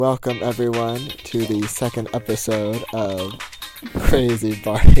Welcome everyone to the second episode of Crazy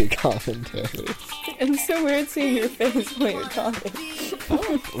Barbie Commentary. It's so weird seeing your face while you're talking.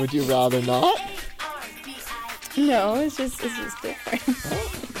 Would you rather not? No, it's just different.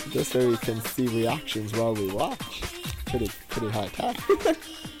 Just so we can see reactions while we watch. Pretty high tech.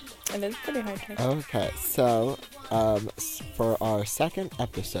 It is pretty high tech. Okay, so for our second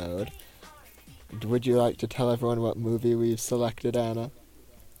episode, would you like to tell everyone what movie we've selected, Anna?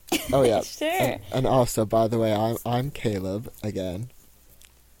 Oh yeah. Sure. And also, by the way, I'm Caleb again.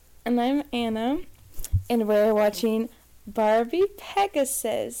 And I'm Anna, and we're watching Barbie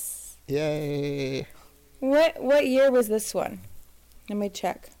Pegasus. Yay! What year was this one? Let me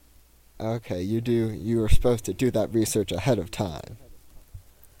check. Okay, you were supposed to do that research ahead of time.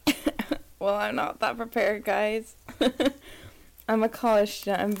 Well, I'm not that prepared, guys. I'm a college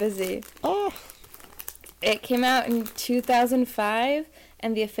student. I'm busy. Oh. It came out in 2005,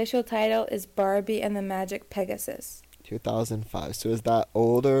 and the official title is Barbie and the Magic Pegasus. 2005. So is that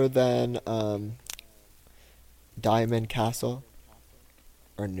older than Diamond Castle,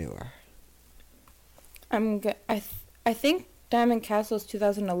 or newer? I think Diamond Castle is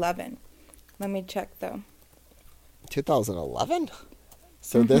 2011. Let me check though. 2011.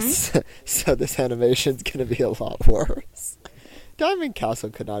 So this animation's gonna be a lot worse. Diamond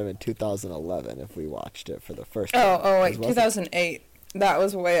Castle could not have been 2011 if we watched it for the first time. Oh wait, 2008. That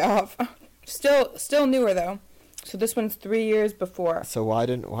was way off. Still newer though. So this one's 3 years before. So why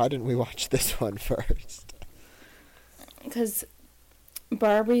didn't we watch this one first? Because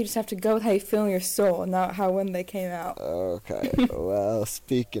Barbie, you just have to go with how you feel in your soul, not when they came out. Okay. Well,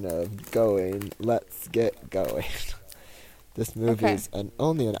 speaking of going, let's get going. This movie is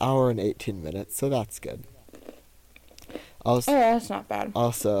only an hour and 18 minutes, so that's good. Also, that's not bad.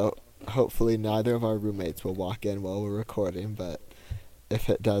 Also, hopefully neither of our roommates will walk in while we're recording, but if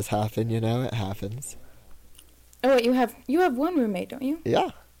it does happen, it happens. Oh, wait, you have one roommate, don't you? Yeah.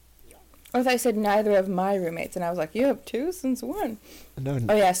 I thought you said neither of my roommates, and I was like, you have two since when? No.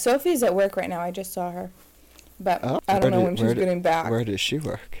 Oh, yeah, Sophie's at work right now. I just saw her. But I don't know when she's getting back. Where does she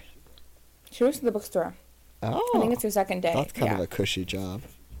work? She works at the bookstore. Oh. I think it's her second day. That's kind of a cushy job.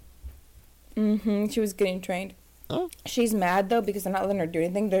 Mm-hmm. She was getting trained. Oh. She's mad, though, because they're not letting her do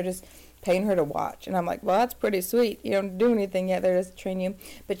anything. They're just paying her to watch. And I'm like, well, that's pretty sweet. You don't do anything yet. They're just training you.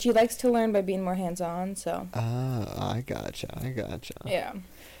 But she likes to learn by being more hands-on, so. Oh, I gotcha. Yeah.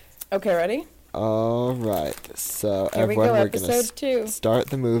 Okay, ready? All right. So, Here everyone, we go, we're going to start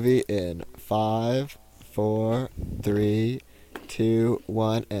the movie in 5, 4, 3, 2,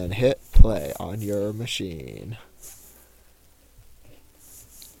 1, and hit play on your machine.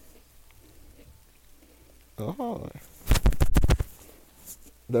 Oh.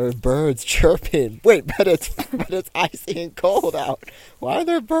 There are birds chirping. Wait, but it's icy and cold out. Why are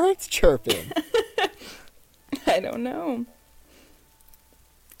there birds chirping? I don't know.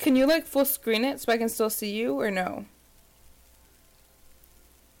 Can you, full screen it so I can still see you, or no?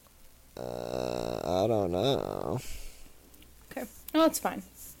 I don't know. Okay. Oh, it's fine.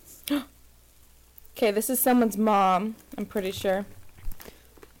 Okay, this is someone's mom, I'm pretty sure.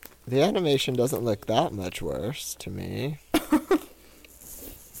 The animation doesn't look that much worse to me.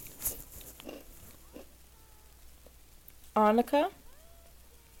 Annika?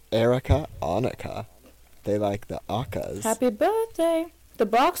 Erica, Annika. They like the Akkas. Happy birthday. The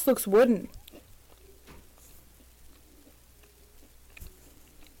box looks wooden.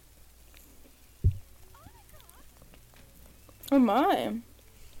 Oh my.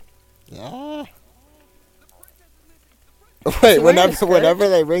 Yeah. Wait, whenever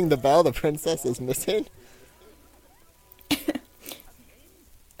they ring the bell, the princess is missing?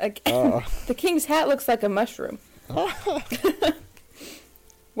 The king's hat looks like a mushroom.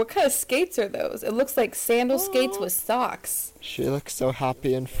 What kind of skates are those? It looks like sandal skates with socks. She looks so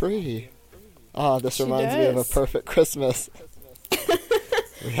happy and free. This reminds me of A Perfect Christmas.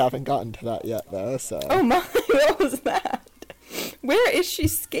 We haven't gotten to that yet, though, so... Oh my, what was that? Where is she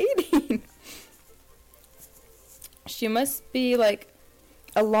skating? She must be,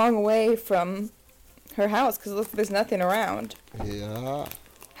 a long way from her house, because look, there's nothing around. Yeah.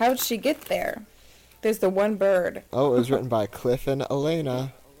 How did she get there? There's the one bird. Oh, it was written by Cliff and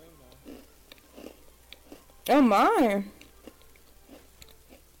Elena. Oh my.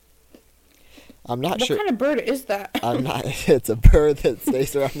 I'm not sure. What kind of bird is that? It's a bird that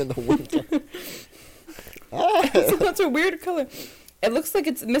stays around in the winter. That's a weird color. It looks like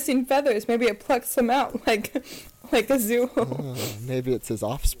it's missing feathers. Maybe it plucks them out like a zoo. Maybe it's his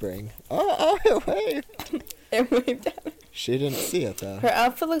offspring. Oh, it waved. It waved at her. She didn't see it though. Her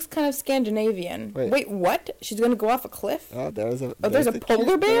outfit looks kind of Scandinavian. Wait. Wait, what? She's gonna go off a cliff? Oh, there's a polar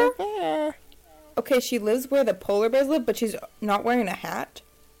cute bear? little bear. Okay, she lives where the polar bears live, but she's not wearing a hat.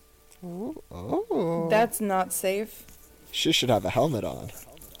 Ooh, oh. That's not safe. She should have a helmet on.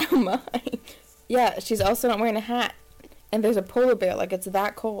 Oh my. Yeah, she's also not wearing a hat. And there's a polar bear, like it's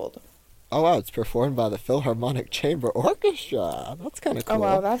that cold. Oh wow, it's performed by the Philharmonic Chamber Orchestra. That's kind of cool. Oh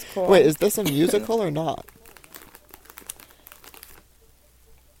wow, that's cool. Wait, is this a musical or not?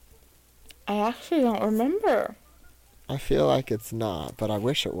 I actually don't remember. I feel like it's not, but I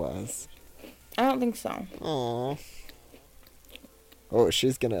wish it was. I don't think so. Aww. Oh,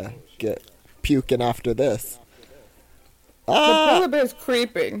 she's gonna get puking after this. The polar bear's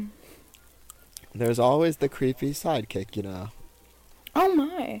creepy. There's always the creepy sidekick, you know. Oh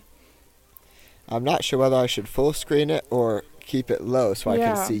my. I'm not sure whether I should full screen it or keep it low so I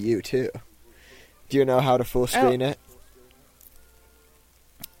can see you too. Do you know how to full screen it?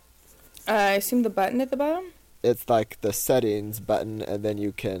 I assume the button at the bottom? It's like the settings button, and then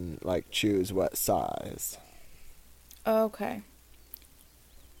you can like choose what size. Okay.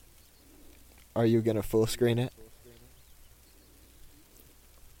 Are you gonna full screen it?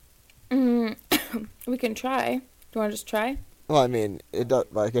 We can try. Do you want to just try? Well, I mean, it does,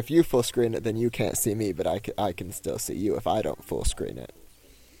 like if you full screen it, then you can't see me, but I can still see you if I don't full screen it.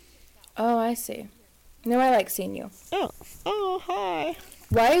 Oh, I see. No, I like seeing you. Oh, hi.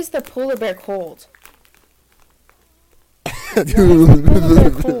 Why is the polar bear cold? Why is the polar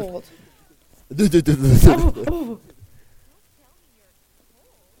bear cold?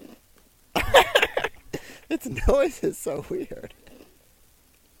 Oh. Its noise is so weird.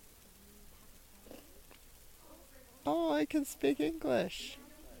 Oh, I can speak English.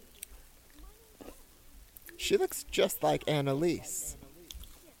 She looks just like Annalise.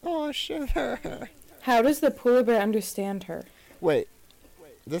 Oh, shiver. How does the polar bear understand her? Wait,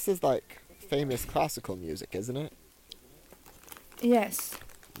 this is like famous classical music, isn't it? Yes.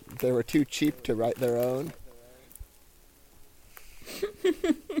 They were too cheap to write their own.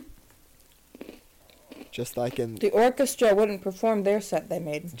 Just like in The orchestra wouldn't perform their set they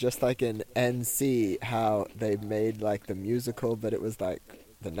made. just like in NC, how they made like the musical, but it was like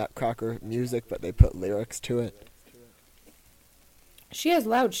the Nutcracker music, but they put lyrics to it. She has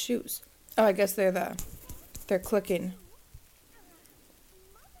loud shoes. Oh, I guess they're clicking.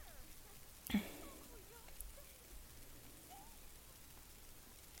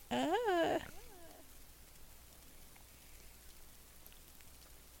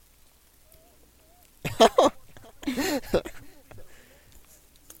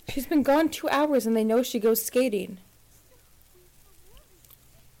 She's been gone 2 hours and they know she goes skating.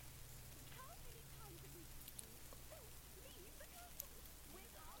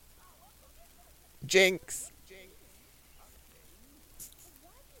 Jinx.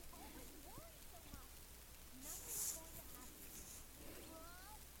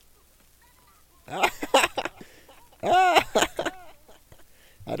 I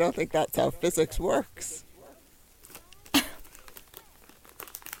don't think that's how physics works.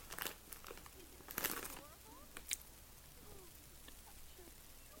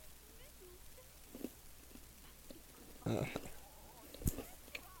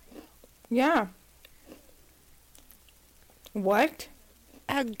 Yeah. What?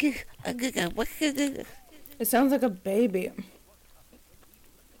 It It sounds like a baby.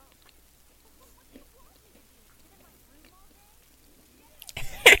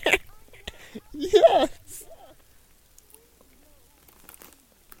 Yes.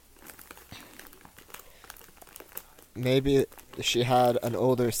 Maybe she had an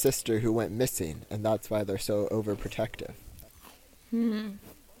older sister who went missing, and that's why they're so overprotective.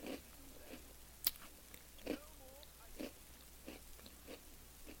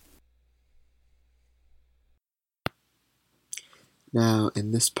 Now,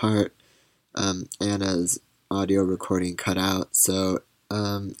 in this part, Anna's audio recording cut out, so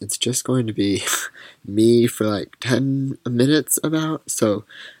it's just going to be me for like 10 minutes about, so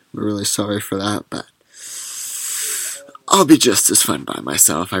we're really sorry for that, but I'll be just as fun by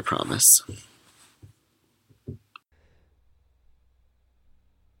myself, I promise.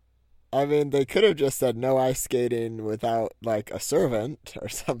 I mean, they could have just said no ice skating without, like, a servant or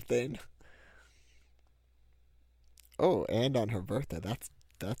something. Oh, and on her birthday,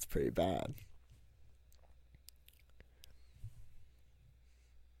 that's pretty bad.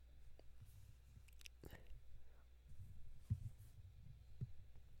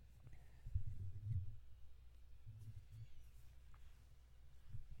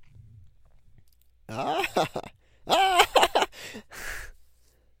 Ah! Ah!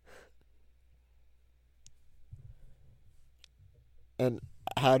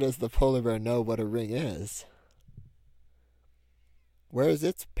 how does the polar bear know what a ring is? Where's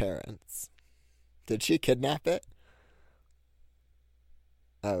its parents? Did she kidnap it?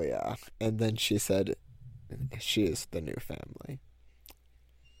 Oh, yeah. And then she said she is the new family.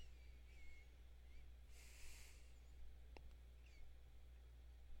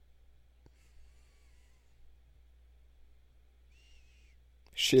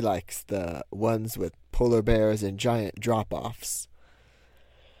 She likes the ones with polar bears and giant drop-offs.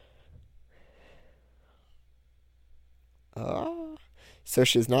 Oh, so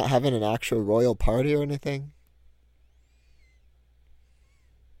she's not having an actual royal party or anything?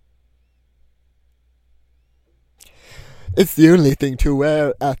 It's the only thing to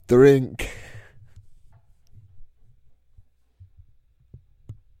wear at the rink.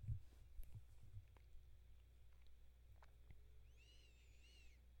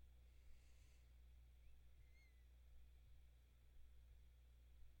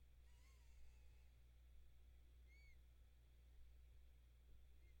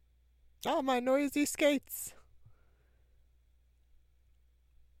 Oh, my noisy skates.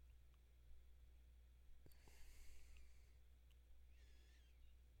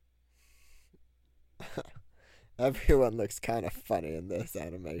 Everyone looks kind of funny in this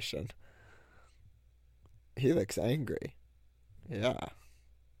animation. He looks angry. Yeah.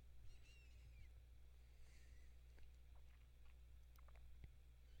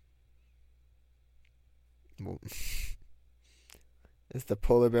 Is the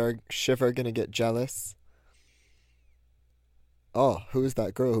polar bear Shiver gonna get jealous? Oh, who's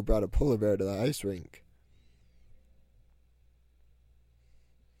that girl who brought a polar bear to the ice rink?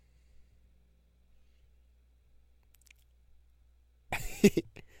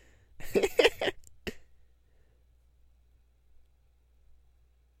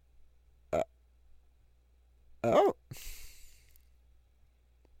 uh, oh.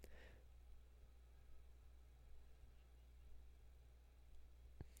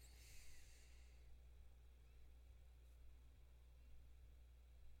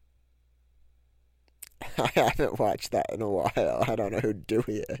 I haven't watched that in a while. I don't know who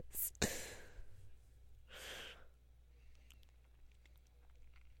Dewey is.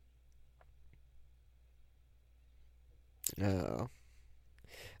 Oh.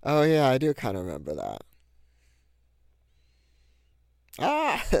 Oh, yeah, I do kind of remember that.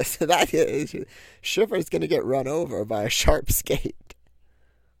 Ah, so that is. Shiver's gonna get run over by a sharp skate.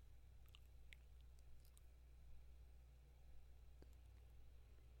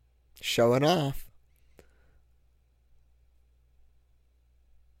 Showing off.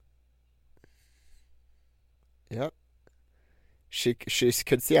 Yep. She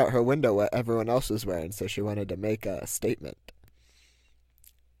could see out her window what everyone else was wearing, so she wanted to make a statement.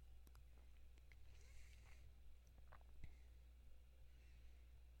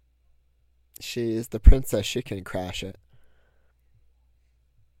 She's the princess. She can crash it.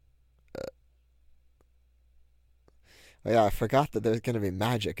 Oh yeah, I forgot that there's going to be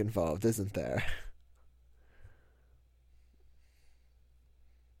magic involved, isn't there?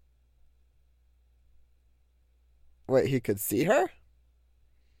 Wait, he could see her?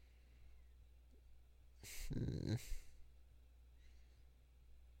 Hmm.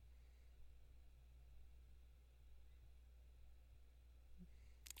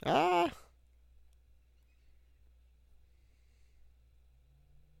 Ah!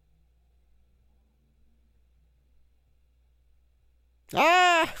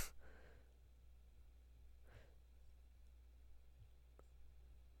 Ah!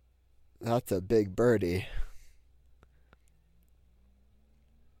 That's a big birdie.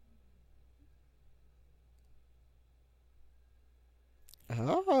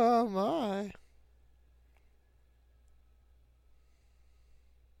 Oh my.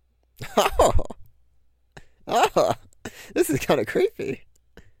 Oh! Oh! This is kind of creepy.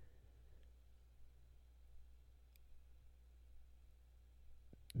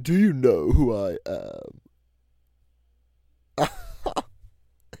 Do you know who I am?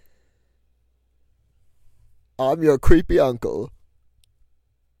 I'm your creepy uncle.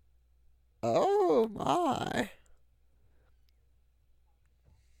 Oh my.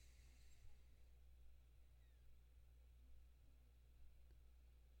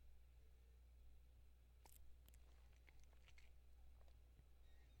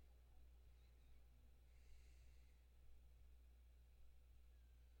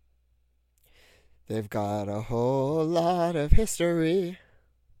 They've got a whole lot of history.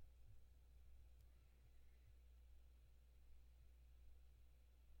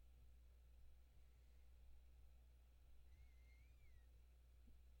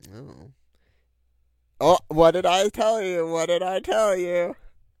 Oh. Oh, what did I tell you? What did I tell you?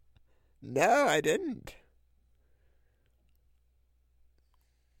 No, I didn't.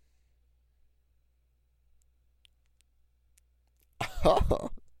 Oh,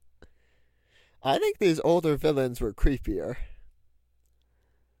 I think these older villains were creepier.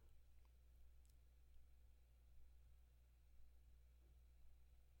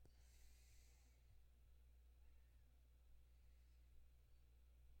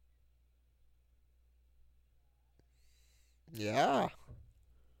 Yeah.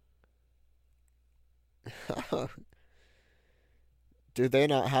 Do they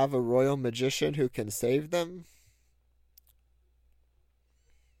not have a royal magician who can save them?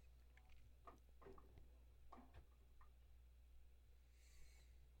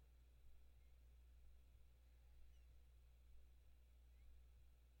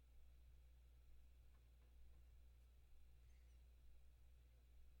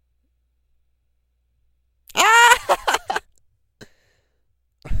 Ah!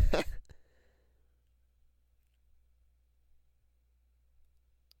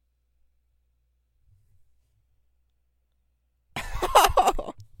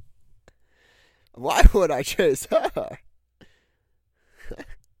 Why would I chase her?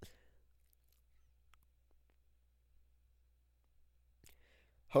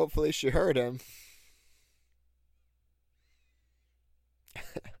 Hopefully she heard him.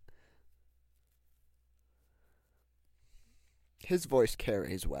 His voice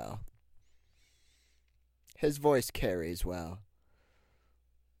carries well. His voice carries well.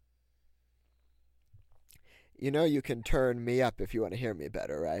 You know you can turn me up if you want to hear me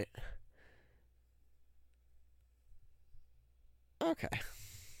better, right? Okay.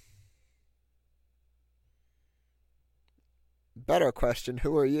 Better question,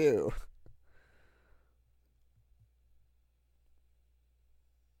 who are you?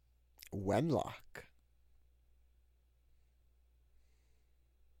 Wenlock.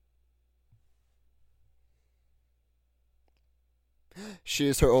 She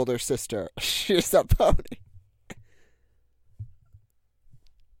is her older sister. She's a pony.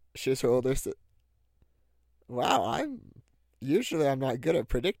 She's her older sister. Wow, I'm not good at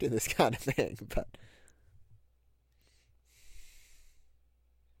predicting this kind of thing, but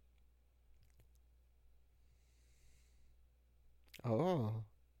oh,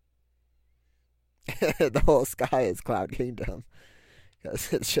 the whole sky is Cloud Kingdom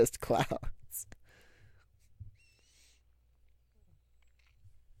because it's just clouds.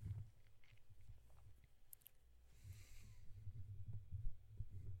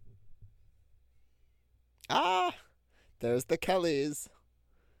 Ah, there's the Kellys.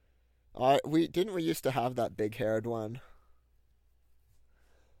 We used to have that big-haired one?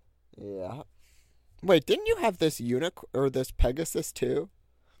 Yeah. Wait, didn't you have this this Pegasus too?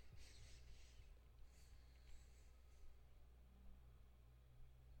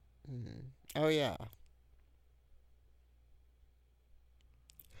 Hmm. Oh yeah.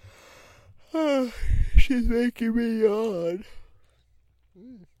 She's making me yawn.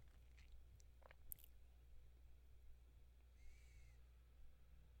 Hmm.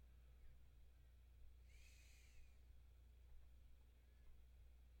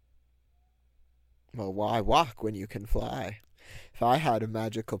 Well, why walk when you can fly? If I had a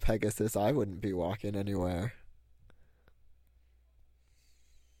magical Pegasus, I wouldn't be walking anywhere.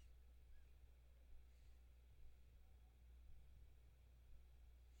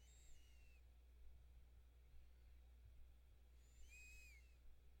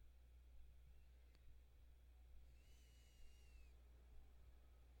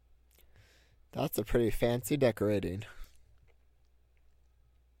 That's a pretty fancy decorating.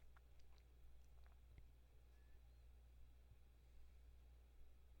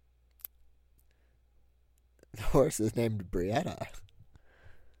 The horse is named Brietta.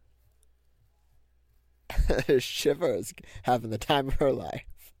 Shiver is having the time of her life.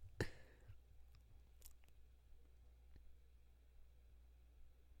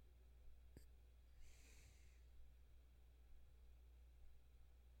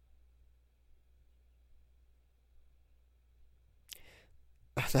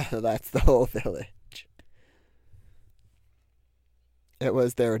 That's the whole village. It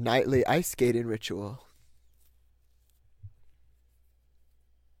was their nightly ice skating ritual.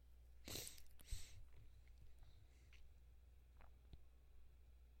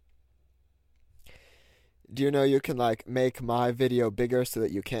 Do you know you can like make my video bigger so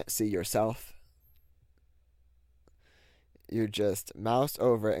that you can't see yourself? You just mouse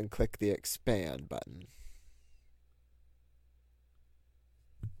over and click the expand button.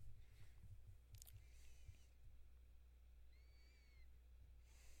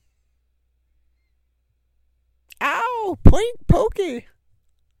 Ow! Point pokey!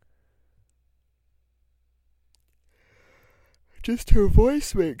 Just her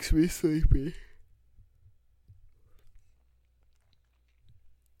voice makes me sleepy.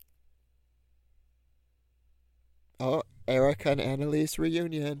 Oh, Erica and Annalise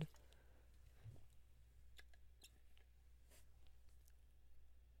reunion.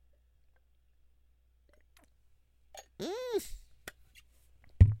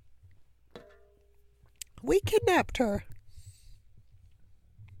 We kidnapped her.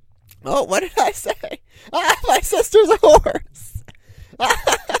 Oh, what did I say? Ah, my sister's a horse.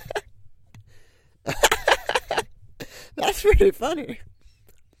 That's pretty funny.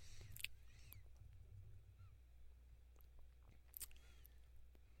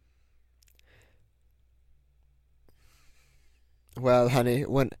 Well, honey,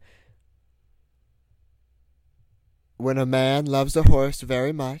 when a man loves a horse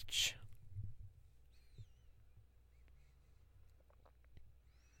very much,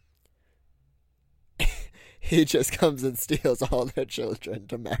 he just comes and steals all their children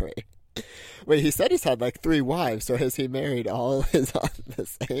to marry. Wait, he said he's had like 3 wives, so has he married all his the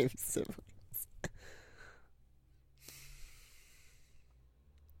same siblings?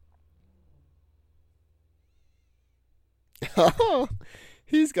 Oh,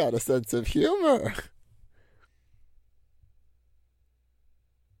 he's got a sense of humor.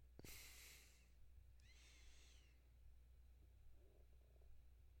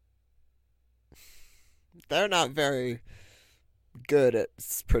 They're not very good at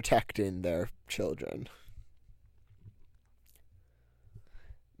protecting their children.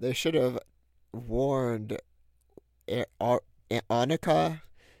 They should have warned Annika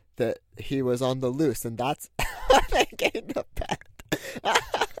that he was on the loose, and that's how they gained the pet.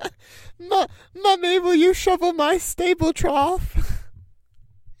 Mummy, will you shovel my stable trough?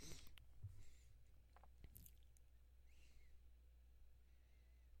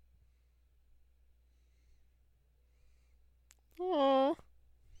 Aww.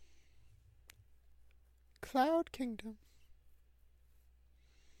 Cloud Kingdom.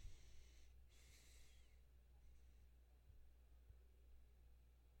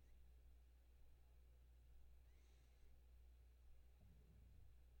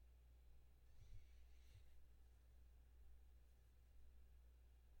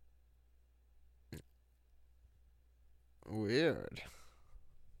 Weird.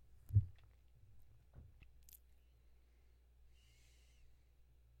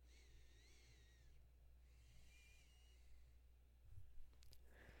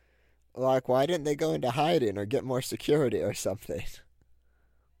 Like, why didn't they go into hiding or get more security or something?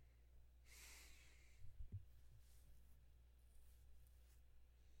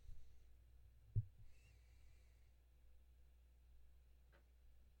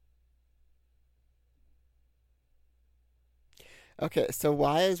 Okay, so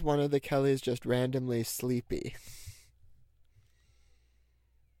why is one of the Kellys just randomly sleepy?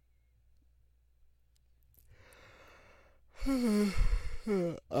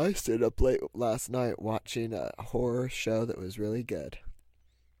 I stayed up late last night watching a horror show that was really good.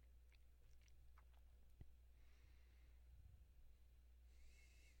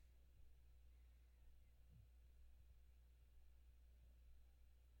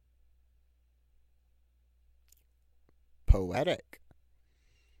 Poetic.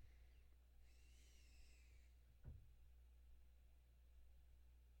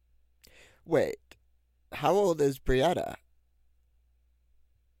 Wait, how old is Brietta?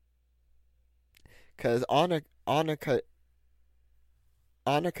 Because Annika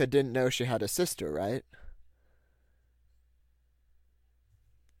didn't know she had a sister, right?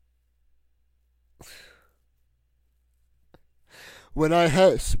 When I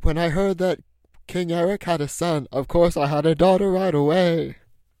heard that King Eric had a son, of course I had a daughter right away.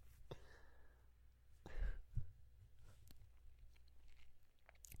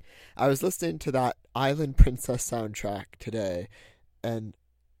 I was listening to that Island Princess soundtrack today, and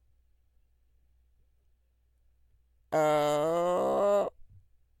uh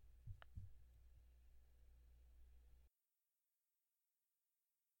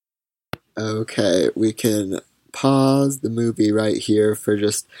okay, we can pause the movie right here for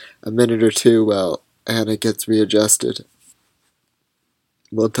just a minute or two while Anna gets readjusted.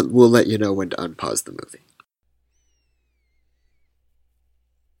 We'll let you know when to unpause the movie.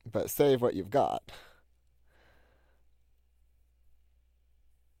 But save what you've got.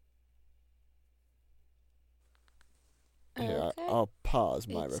 Here, Okay. I'll pause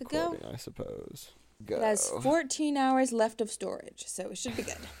my It's a recording, I suppose. Go. It has 14 hours left of storage, so it should be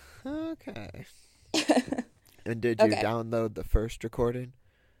good. Okay. And did you Okay. download the first recording?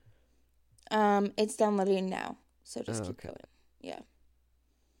 It's downloading now, so just keep Okay. going. Yeah.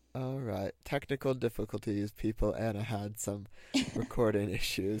 All right. Technical difficulties, people. Anna had some recording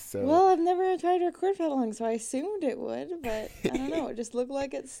issues, so Well, I've never tried to record for that long, so I assumed it would, but I don't know. It just looked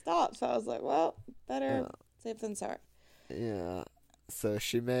like it stopped, so I was like, well, better uh, safe than sorry. yeah. So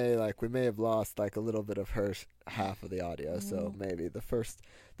we may have lost like a little bit of her half of the audio. So Mm. maybe the first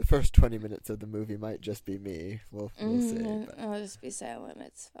 20 minutes of the movie might just be me. We'll see. But I'll just be silent.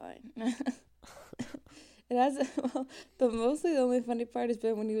 It's fine. It has, well, but mostly the only funny part has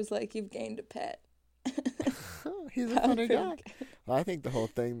been when he was like, "You've gained a pet." he's a That was funny pretty guy. Well, I think the whole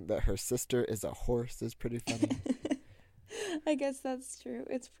thing that her sister is a horse is pretty funny. I guess that's true.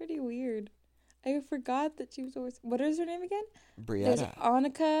 It's pretty weird. I forgot that she was always. What is her name again? There's Brietta.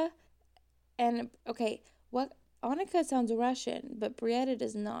 Annika, and okay, what Annika sounds Russian, but Brietta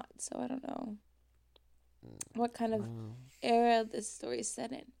does not. So I don't know what kind of Oh. era this story is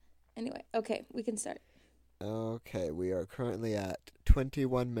set in. Anyway, okay, we can start. Okay, we are currently at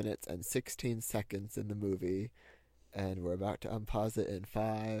 21 minutes and 16 seconds in the movie, and we're about to unpause it in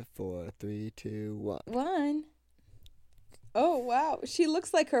 5, 4, 3, 2, 1. One. Oh wow, she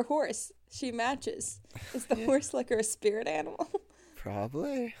looks like her horse. She matches. Is the Yeah. horse like her spirit animal?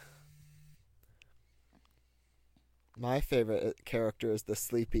 Probably. My favorite character is the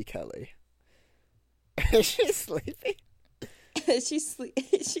Sleepy Kelly. Is she sleepy?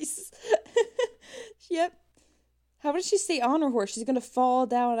 She's yep. How does she stay on her horse? She's gonna fall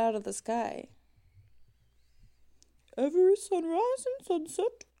down out of the sky. Every sunrise and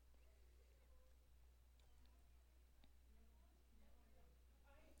sunset.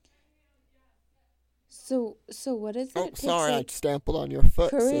 So what is it? Oh, It takes sorry, I like stampled on your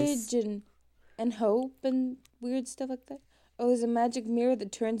foot. courage Sis. and hope and weird stuff like that. Oh, there's a magic mirror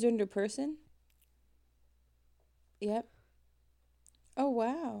that turns her into a person. Yep. Oh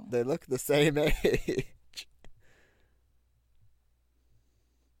wow. They look the same age.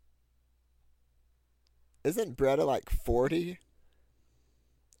 Isn't Bretta like 40?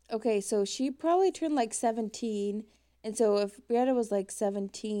 Okay, so she probably turned like 17. And so if Brianna was like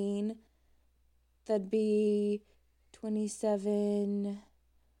 17, that'd be 27,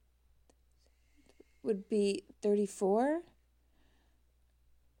 would be 34.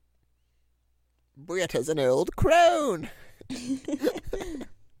 Bretta's an old crone.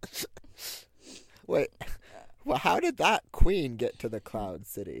 Wait, well, how did that queen get to the Cloud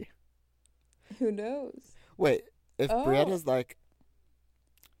City? Who knows? Wait, if Oh. Brianna's like,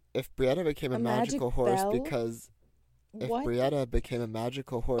 if Brianna became a A magic magical horse bell? because if What? Brianna became a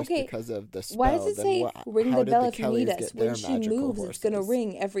magical horse Okay, because of the spell, Why does it then say ring how the did bell the if you need Kellys us? get their When she magical moves, horses? it's gonna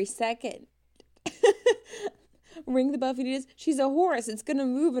ring every second. Ring the bell if you need us. She's a horse. It's gonna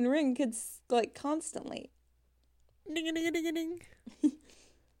move and ring kids like constantly. Ding a ding a ding a ding.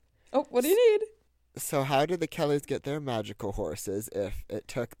 Oh, what do you need? So how did the Kellys get their magical horses if it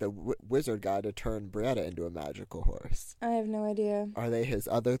took the wizard guy to turn Brianna into a magical horse? I have no idea. Are they his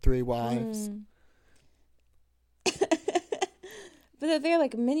other 3 wives? Mm. But they're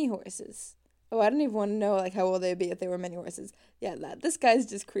like mini horses. Oh, I don't even want to know like how old they'd be if they were mini horses. Yeah, this guy's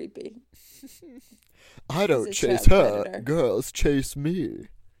just creepy. I don't a chase child her. predator. Girls chase me.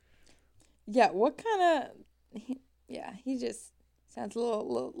 Yeah, what kind of? Yeah, he just sounds a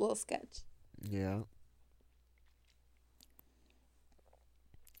little sketch. Yeah.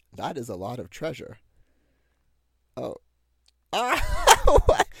 That is a lot of treasure. Oh. Ah!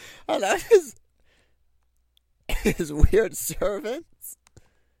 What? Oh, that is his weird servants?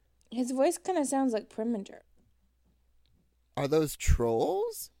 His voice kind of sounds like Preminger. Are those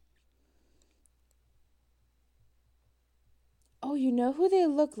trolls? Oh, you know who they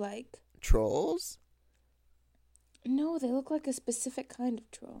look like? Trolls? No, they look like a specific kind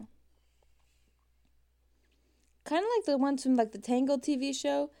of troll. Kind of like the ones from like the Tangled TV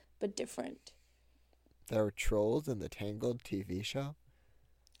show, but different. There are trolls in the Tangled TV show?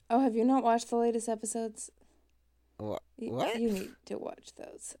 Oh, have you not watched the latest episodes? What? You need to watch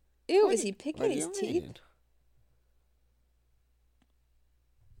those. Ew, What is do- he what picking do his you teeth? mean?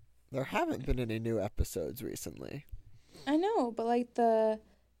 There haven't been any new episodes recently. I know, but like the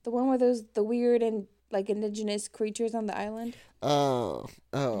one where the weird and like indigenous creatures on the island. Oh,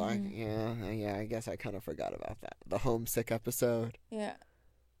 yeah, I guess I kind of forgot about that. The homesick episode. Yeah.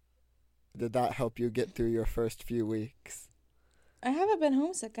 Did that help you get through your first few weeks? I haven't been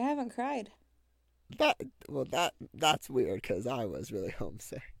homesick. I haven't cried. That's weird because I was really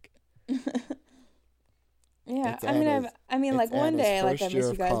homesick. Yeah, It's I mean, like one Anna's day, I first miss year you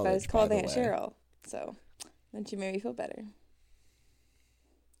of guys, but I college, was called by the Aunt way. Cheryl, so then she made me feel better.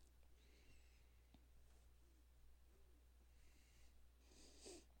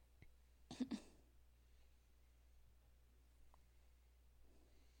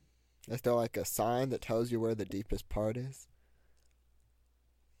 Is there like a sign that tells you where the deepest part is?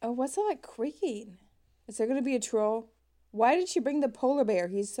 Oh, what's all that creaking? Is there gonna be a troll? Why did she bring the polar bear?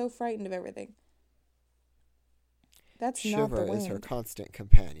 He's so frightened of everything. That's not the Shiver is her wind. constant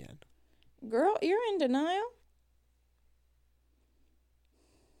companion. Girl, you're in denial?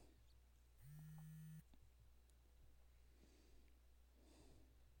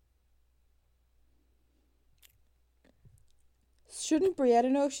 Shouldn't Brietta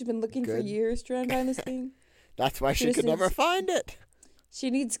know? She's been looking for Good. years trying to find this thing. That's why She she just could never needs- find it. She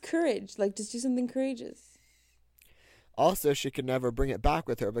needs courage. Like, just do something courageous. Also, she could never bring it back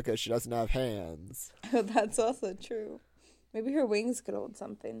with her because she doesn't have hands. Oh, that's also true. Maybe her wings could hold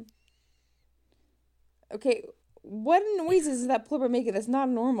something. Okay, what noises is that polar bear making? That's not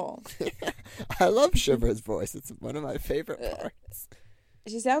normal. I love Shiver's voice. It's one of my favorite parts.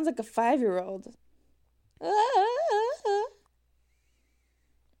 She sounds like a 5-year-old.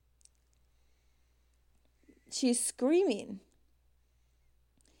 She's screaming.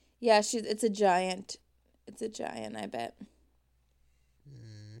 Yeah, it's a giant. It's a giant, I bet.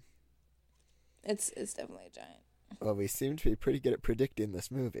 It's definitely a giant. Well, we seem to be pretty good at predicting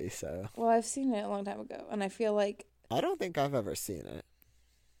this movie, so Well, I've seen it a long time ago, and I feel like, I don't think I've ever seen it.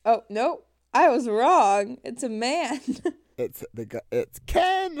 oh, no, I was wrong. It's a man. It's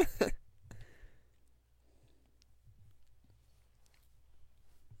Ken.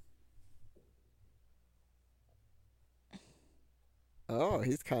 Oh,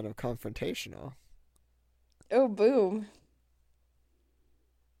 he's kind of confrontational. Oh, boom.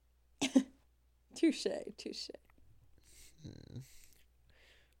 Touche.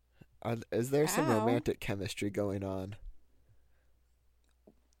 Is there some Ow. romantic chemistry going on?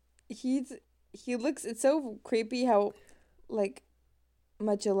 He looks, it's so creepy how, like,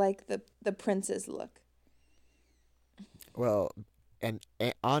 much alike the princes look. Well, and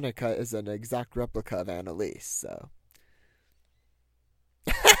Annika is an exact replica of Annalise, so.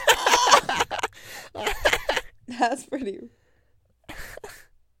 That's pretty.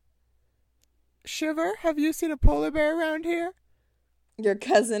 Shiver, have you seen a polar bear around here? Your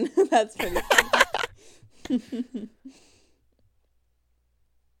cousin. That's pretty funny.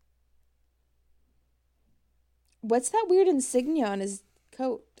 What's that weird insignia on his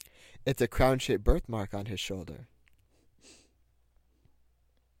coat? It's a crown-shaped birthmark on his shoulder.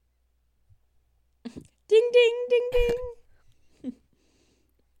 Ding, ding, ding, ding.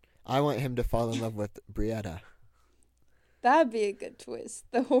 I want him to fall in love with Brietta. That'd be a good twist.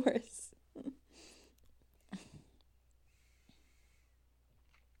 The horse.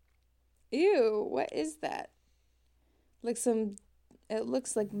 Ew, what is that? It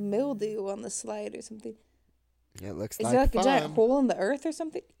looks like mildew on the slide or something. It looks Is like there like fun. a giant hole in the earth or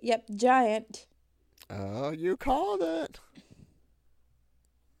something? Yep, giant. Oh, you called it.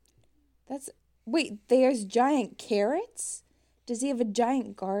 Wait, there's giant carrots? Does he have a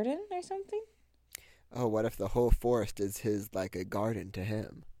giant garden or something? Oh, what if the whole forest is his, like a garden to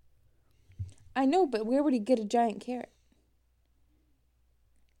him? I know, but where would he get a giant carrot?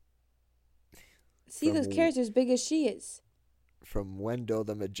 See, From those carrots are as big as she is. From Wendell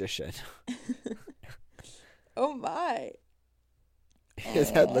the Magician. Oh my. His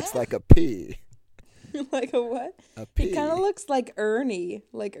head looks like a pea. Like a what? A pea. He kind of looks like Ernie.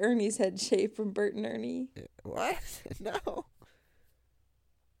 Like Ernie's head shape from Bert and Ernie. What? No.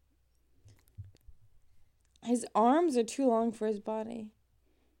 His arms are too long for his body.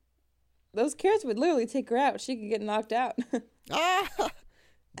 Those carrots would literally take her out. She could get knocked out. Ah!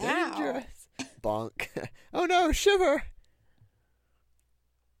 Dangerous. Bonk. Oh no, Shiver!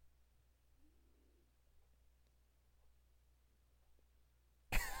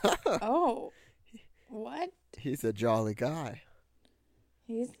 Oh. What? He's a jolly guy.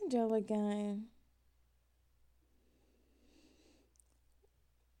 He's a jolly guy.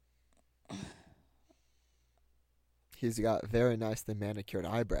 He's got very nicely manicured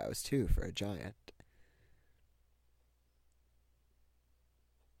eyebrows, too, for a giant.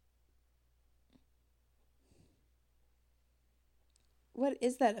 What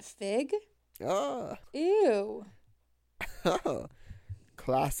is that, a fig? Oh, Ew.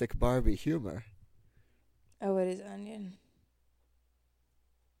 classic Barbie humor. Oh, it is onion.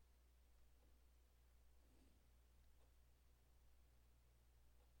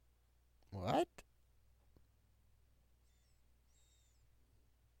 What?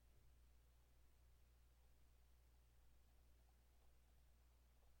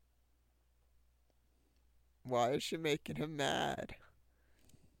 Why is she making him mad?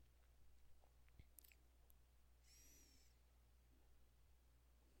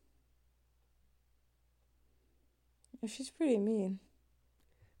 Oh, she's pretty mean.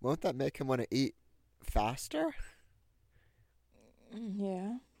 Won't that make him want to eat faster?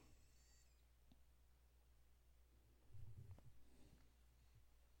 Yeah.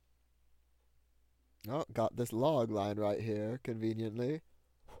 Oh, got this log line right here, conveniently.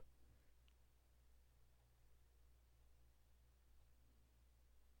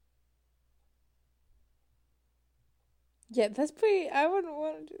 Yeah, that's pretty. I wouldn't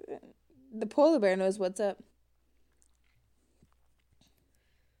want to do that. The polar bear knows what's up.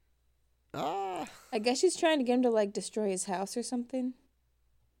 Ah! I guess she's trying to get him to like destroy his house or something.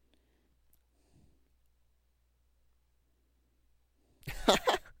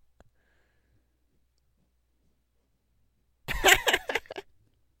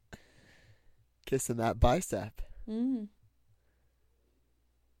 Kissing that bicep. Mm.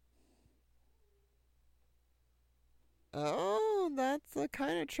 Oh, that's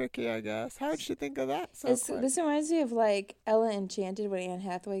kind of tricky, I guess. How'd she think of that so This quick? this reminds me of like Ella Enchanted when Anne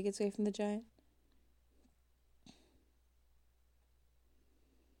Hathaway gets away from the giant.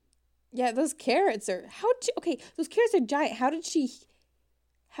 Yeah, those carrots are okay, those carrots are giant.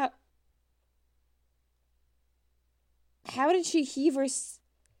 How how did she heave her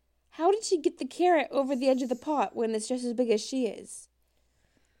how did she get the carrot over the edge of the pot when it's just as big as she is?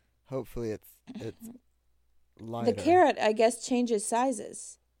 Hopefully it's The lighter. carrot, I guess, changes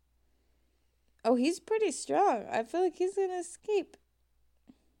sizes. Oh, he's pretty strong. I feel like he's gonna escape.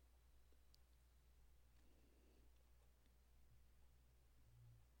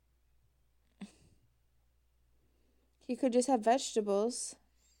 He could just have vegetables.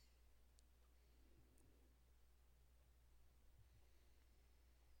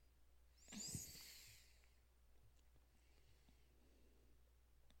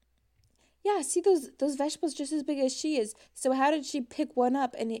 Yeah, see those vegetables just as big as she is. So how did she pick one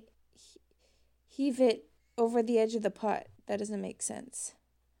up and heave it over the edge of the pot? That doesn't make sense.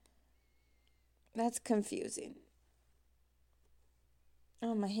 That's confusing.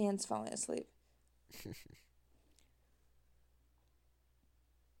 Oh, my hand's falling asleep.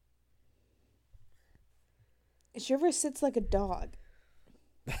 Shiver sits like a dog.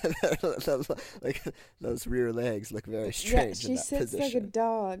 Like those rear legs look very Yeah, strange in she that sits like a position.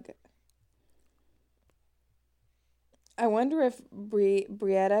 dog. I wonder if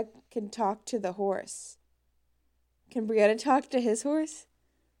Brietta can talk to the horse. Can Brietta talk to his horse?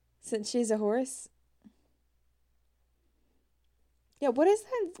 Since she's a horse? Yeah, what is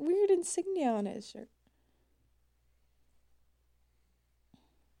that weird insignia on his shirt?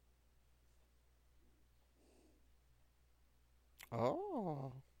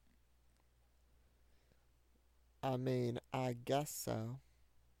 Oh. I mean, I guess so.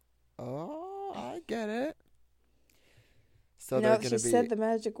 Oh, I get it. So No, she said the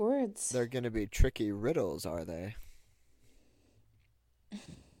magic words. they're gonna be tricky riddles, are they?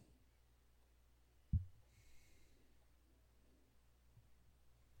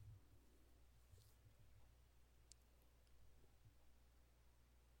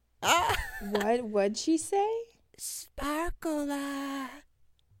 Ah! What'd she say? Sparkler.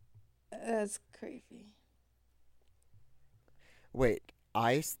 That's creepy. Wait,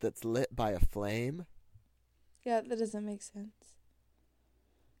 ice that's lit by a flame? Yeah, that doesn't make sense.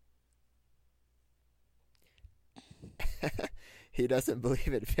 He doesn't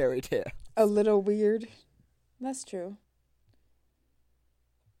believe in fairy tales. A little weird. That's true.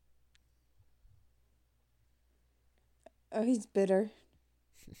 Oh, he's bitter.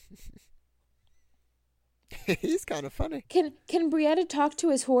 He's kind of funny. Can Brietta talk to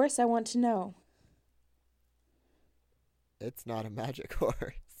his horse? I want to know. It's not a magic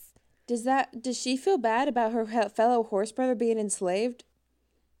horse. Does she feel bad about her fellow horse brother being enslaved?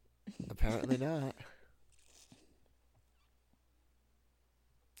 Apparently not.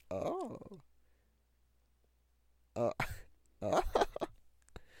 Oh. Oh. Oh.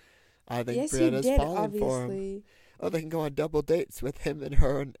 I think Yes, he Brianna's did, falling for him. obviously. Oh, they can go on double dates with him and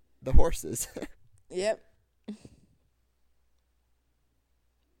her and the horses. Yep.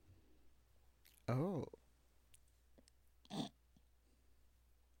 Oh.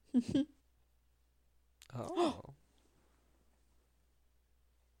 Oh.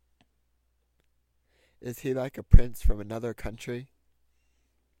 Is he like a prince from another country?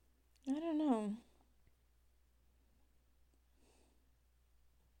 I don't know.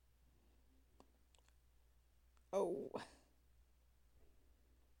 Oh.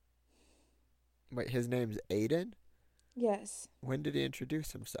 Wait, his name's Aiden? Yes. When did he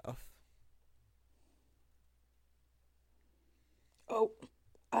introduce himself? Oh,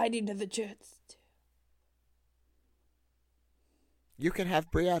 I need another chance. You can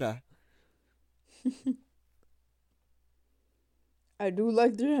have Brietta. I do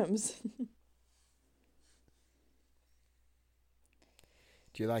like gems.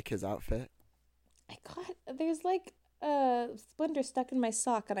 Do you like his outfit? There's like a splinter stuck in my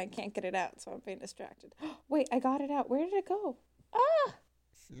sock and I can't get it out, so I'm being distracted. Wait, I got it out. Where did it go? Ah!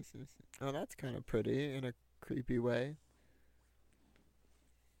 Oh, that's kind of pretty in a creepy way.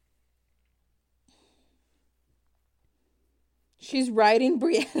 She's riding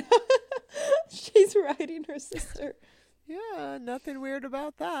Brianna. She's riding her sister. Yeah, nothing weird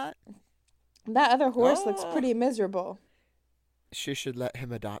about that. That other horse looks pretty miserable. She should let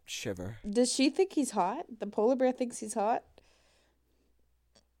him adopt Shiver. Does she think he's hot? The polar bear thinks he's hot?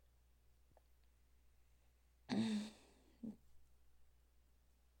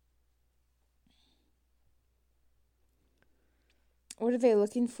 What are they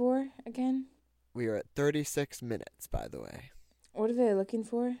looking for again? We are at 36 minutes, by the way. What are they looking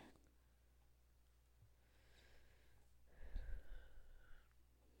for?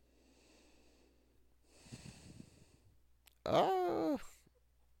 Oh,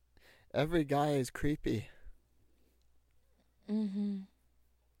 every guy is creepy. Mm-hmm.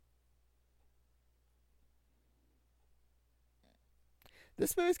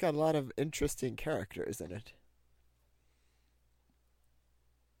 This movie's got a lot of interesting characters in it.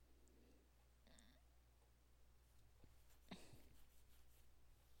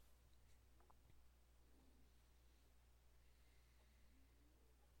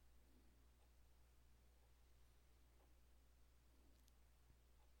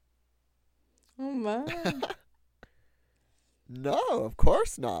 Oh my. No, of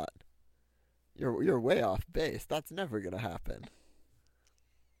course not. You're way off base. That's never gonna happen.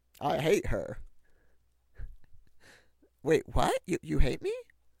 I hate her. Wait, what? You hate me?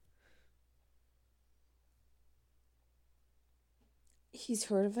 He's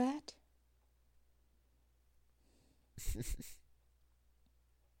heard of that?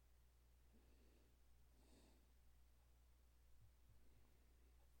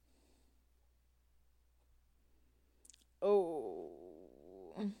 Oh.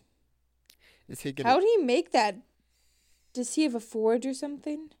 Is he gonna? How'd he make that? Does he have a forge or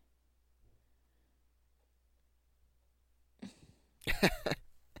something?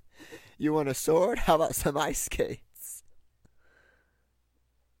 You want a sword? How about some ice skates?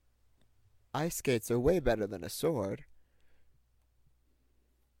 Ice skates are way better than a sword.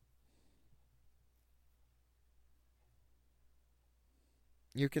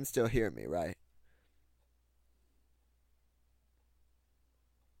 You can still hear me, right?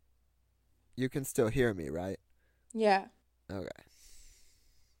 You can still hear me, right? Yeah. Okay.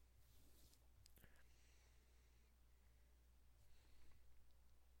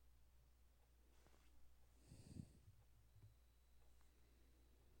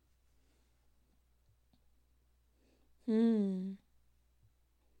 Hmm.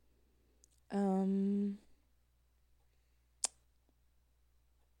 Um.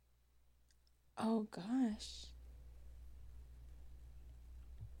 Oh gosh.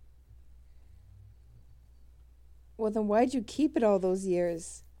 Well, then why'd you keep it all those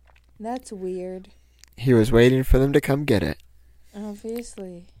years? That's weird. He was waiting for them to come get it.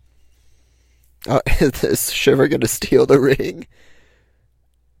 Obviously. Oh, is Shiver gonna steal the ring?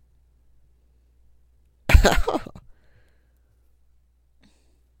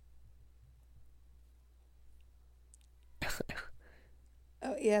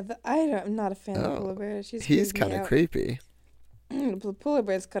 Oh yeah, I'm not a fan of Oh, polar bear. he's kind of creepy. The polar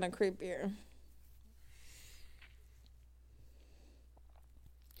bear's kind of creepier.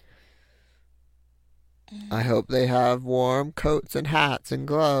 I hope they have warm coats and hats and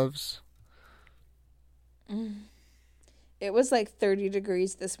gloves. It was like 30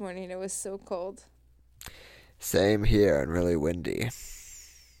 degrees this morning. It was so cold. Same here and really windy.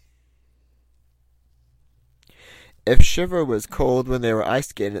 If Shiver was cold when they were ice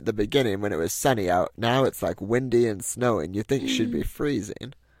skating at the beginning when it was sunny out, now it's like windy and snowing. You think she'd be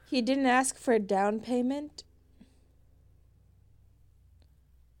freezing. He didn't ask for a down payment.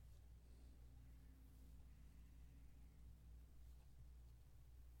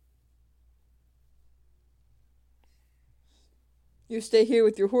 You stay here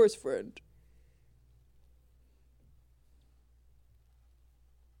with your horse friend.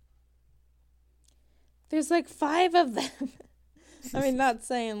 There's like 5 of them. I mean, not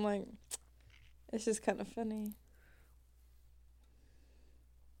saying like, it's just kind of funny.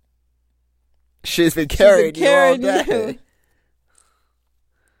 She's been carrying you all day. You.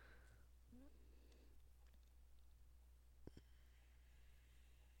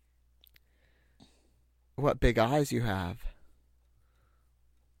 What big eyes you have.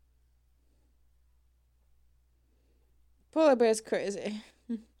 Polar bear's crazy.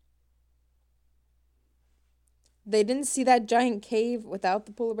 They didn't see that giant cave without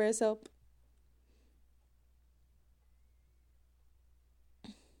the polar bear's help.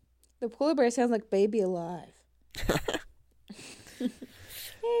 The polar bear sounds like Baby Alive.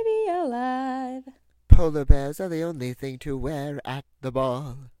 Baby Alive. Polar bears are the only thing to wear at the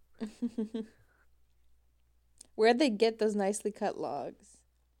ball. Where'd they get those nicely cut logs?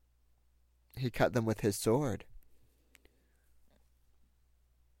 He cut them with his sword.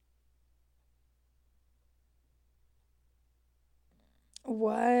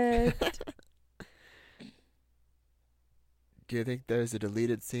 What? Do you think there's a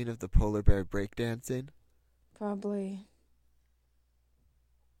deleted scene of the polar bear breakdancing? Probably.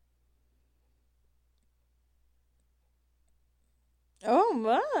 Oh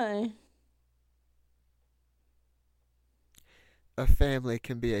my. A family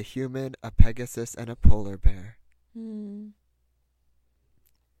can be a human, a Pegasus, and a polar bear.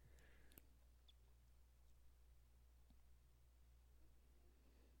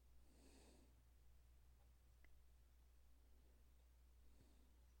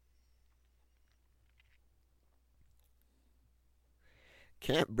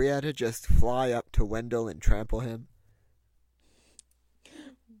 Can't Brietta just fly up to Wendell and trample him?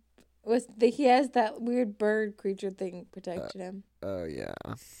 He has that weird bird creature thing protecting him. Oh yeah.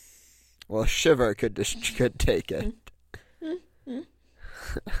 Well, Shiver could take it.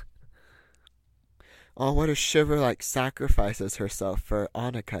 Oh, what if Shiver sacrifices herself for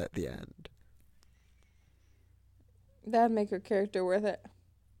Annika at the end? That'd make her character worth it.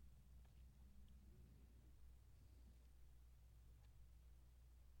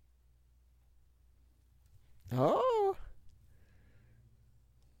 Oh.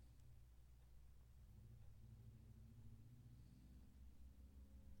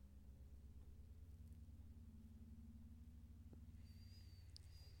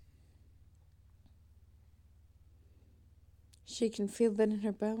 She can feel that in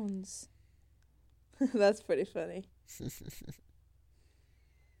her bones. That's pretty funny.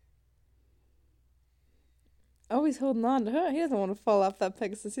 Oh, he's holding on to her. He doesn't want to fall off that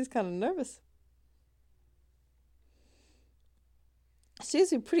Pegasus. He's kind of nervous. She has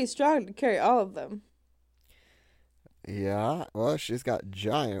to be pretty strong to carry all of them. Yeah, well, she's got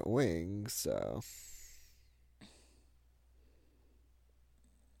giant wings, so...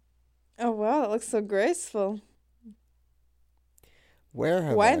 Oh, wow, that looks so graceful. Where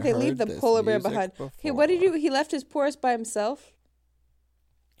have Why I didn't they leave heard the this polar bear music behind? before? Okay, what did he do? He left his porous by himself?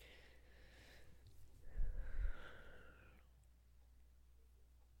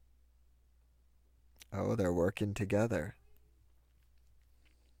 Oh, they're working together.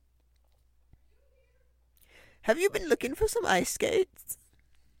 Have you been looking for some ice skates?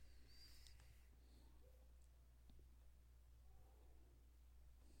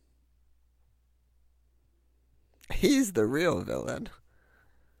 He's the real villain.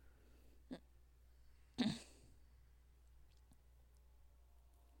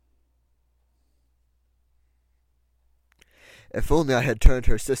 If only I had turned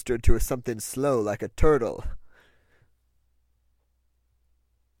her sister into something slow like a turtle.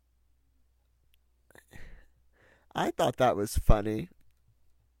 I thought that was funny.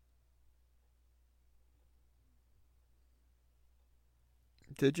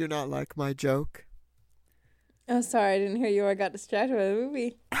 Did you not like my joke? Oh, sorry, I didn't hear you. I got distracted by the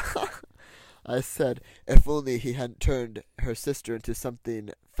movie. I said, if only he hadn't turned her sister into something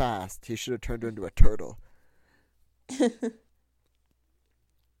fast, he should have turned her into a turtle.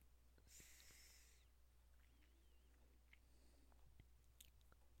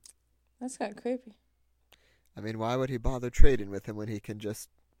 That's kind of creepy. I mean, why would he bother trading with him when he can just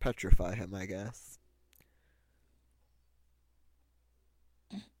petrify him, I guess?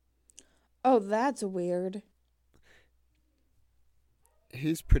 Oh, that's weird.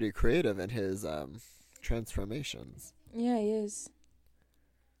 He's pretty creative in his transformations. Yeah, he is.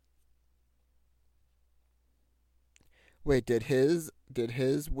 Wait, did his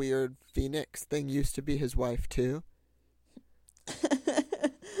weird phoenix thing used to be his wife too?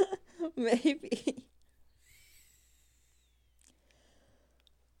 Maybe.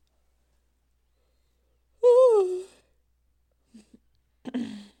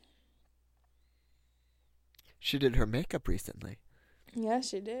 She did her makeup recently. Yeah,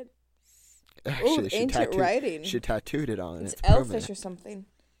 she did. Actually, ancient writing. She tattooed it on. It's permanent. elfish or something.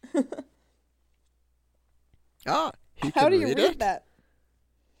 Ah, How do you read that?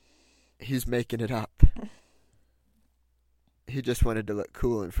 He's making it up. He just wanted to look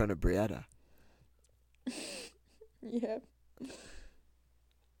cool in front of Brietta. Yeah.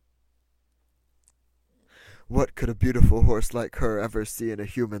 What could a beautiful horse like her ever see in a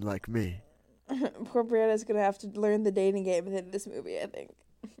human like me? Poor Brianna's gonna have to learn the dating game at the end of this movie, I think.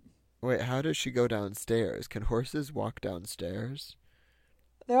 Wait, how does she go downstairs? Can horses walk downstairs?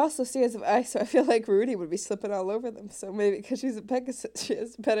 They're also stairs of ice, so I feel like Rudy would be slipping all over them. So maybe because she's a Pegasus, she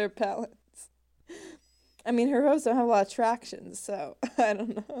has better balance. I mean, her hooves don't have a lot of traction, so I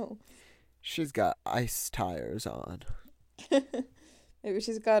don't know. She's got ice tires on. Maybe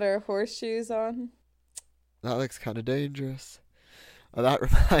she's got her horseshoes on. That looks kind of dangerous. Oh, that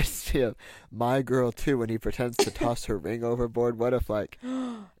reminds me of My Girl 2 when he pretends to toss her ring overboard. What if, like...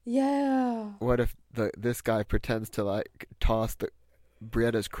 Yeah. What if this guy pretends to, like, toss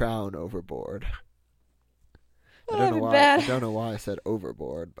Brianna's crown overboard? I don't know why. Bad. I don't know why I said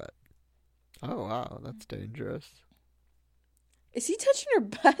overboard, but... Oh, wow, that's dangerous. Is he touching her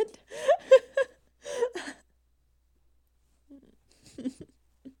butt?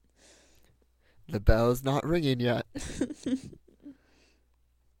 The bell's not ringing yet.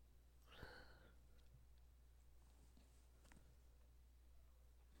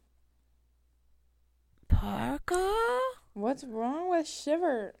 Parker? What's wrong with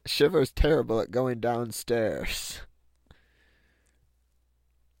Shiver? Shiver's terrible at going downstairs.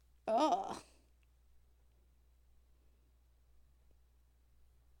 Ugh.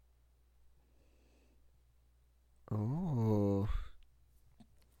 Oh.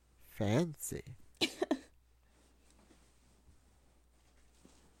 Fancy.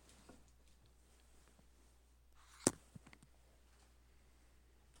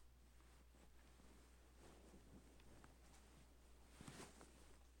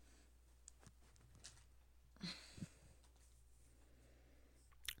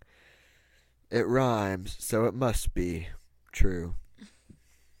 It rhymes, so it must be true.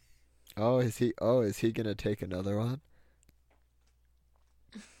 Oh, is he gonna take another one?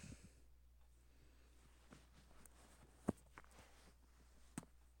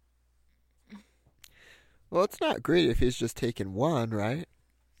 Well, it's not great if he's just taking one, right?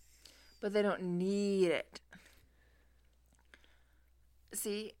 But they don't need it.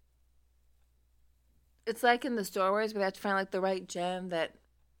 See, it's like in the Star Wars where they have to find like the right gem that,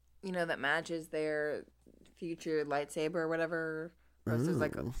 that matches their future lightsaber or whatever. Versus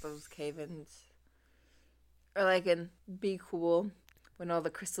like those cave-ins. Or like in Be Cool, when all the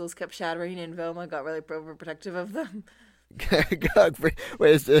crystals kept shattering and Velma got really overprotective of them. God,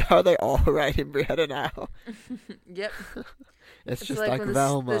 wait, are they all right in Brianna now? Yep. It's just like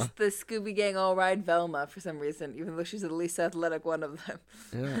Velma. The Scooby Gang all ride Velma for some reason, even though she's the least athletic one of them.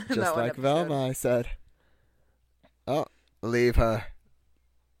 Yeah, just like Velma, I said. Oh, leave her.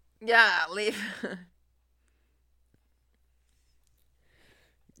 Yeah, leave.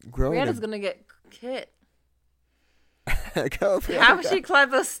 Brianna's gonna get hit. Go, How would she climb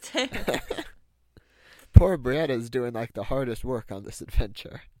those stairs? Poor Brianna's doing like the hardest work on this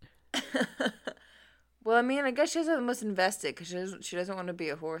adventure. Well, I mean, I guess she's the most invested because she doesn't want to be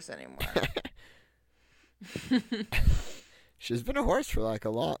a horse anymore. She's been a horse for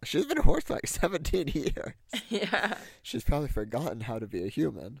she's been a horse for like 17 years. Yeah. She's probably forgotten how to be a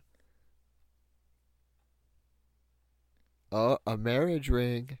human. Oh, a marriage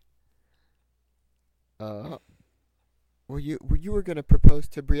ring. Well, you were gonna propose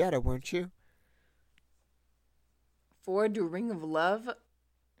to Brianna, weren't you? Forge a ring of love.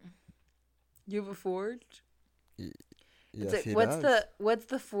 You have a forge. Yes, he does. What's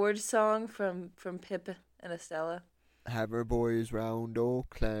the forge song from Pip and Estella? Hammer boys round old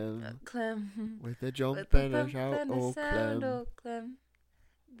Clem. Clem. With a jump and a shout, old Clem. Clem.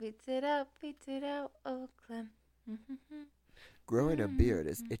 Beat it out, old Clem. Growing a beard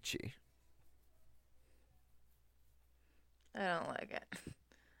is itchy. I don't like it.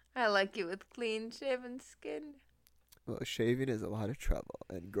 I like it with clean shaven skin. Well, shaving is a lot of trouble,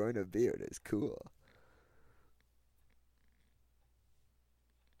 and growing a beard is cool.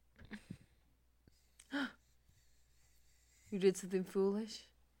 You did something foolish?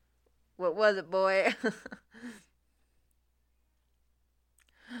 What was it, boy?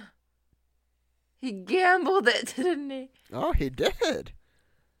 He gambled it, didn't he? Oh, he did.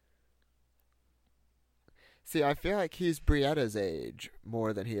 See, I feel like he's Brianna's age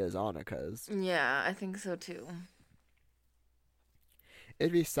more than he is Annika's. Yeah, I think so too.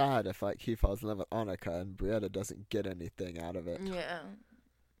 It'd be sad if he falls in love with Annika and Brianna doesn't get anything out of it. Yeah.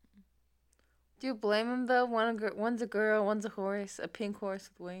 Do you blame him though? One's a girl, one's a horse, a pink horse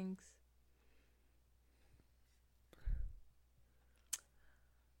with wings.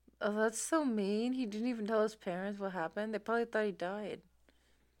 Oh, that's so mean. He didn't even tell his parents what happened. They probably thought he died.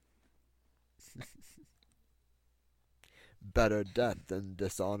 Better death than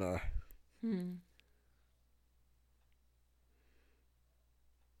dishonor.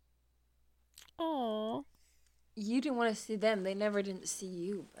 Aww. You didn't want to see them. They never didn't see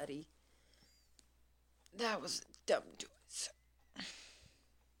you, buddy. That was a dumb choice.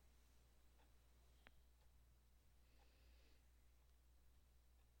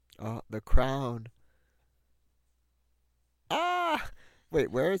 Oh, the crown. Ah!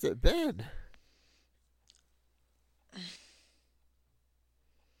 Wait, where has it been?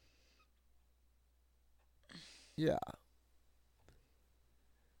 Yeah.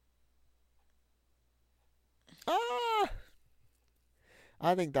 Ah!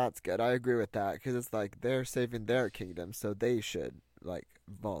 I think that's good. I agree with that because it's like they're saving their kingdom, so they should like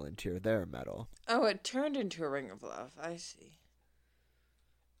volunteer their medal. Oh, it turned into a ring of love. I see.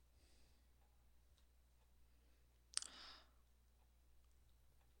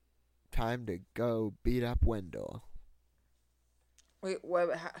 Time to go beat up Wendell. Wait, what?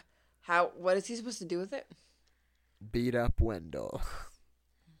 How? What is he supposed to do with it? Beat up Wendell.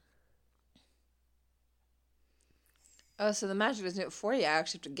 Oh, so the magic doesn't do it for you. I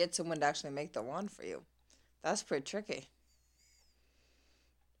actually have to get someone to actually make the wand for you. That's pretty tricky.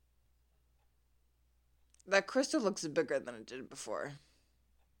 That crystal looks bigger than it did before.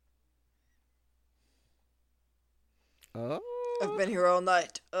 Oh. I've been here all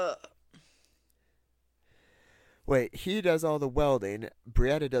night. Wait, he does all the welding.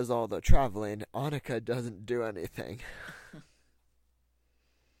 Brietta does all the traveling. Annika doesn't do anything.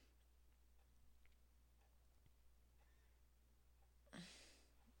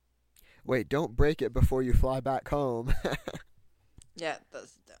 Wait, don't break it before you fly back home. Yeah,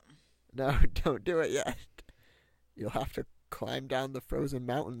 that's dumb. No, don't do it yet. You'll have to climb down the frozen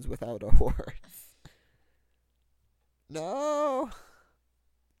mountains without a horse. No!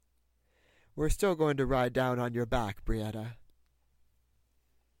 We're still going to ride down on your back, Brietta.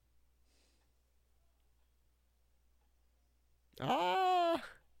 Ah!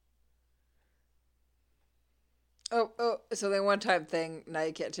 Oh, so they one-time thing. Now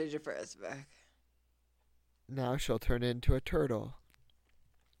you can't change your first back. Now she'll turn into a turtle.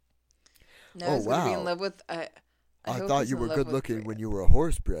 Now he's gonna be in love with. I thought you were good looking when you were a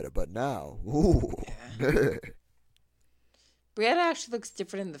horse, Brietta, but now, ooh. Yeah. Brietta actually looks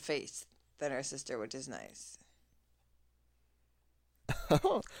different in the face than her sister, which is nice.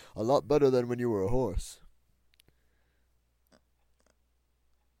 A lot better than when you were a horse.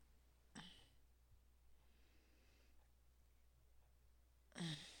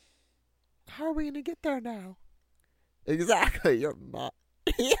 How are we going to get there now? Exactly, your mom.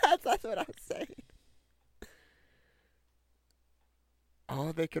 Yes, that's what I was saying.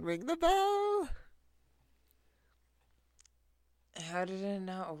 Oh, they can ring the bell. How did it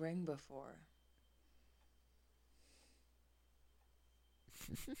not ring before?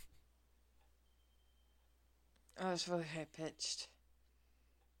 Oh, it's really high pitched.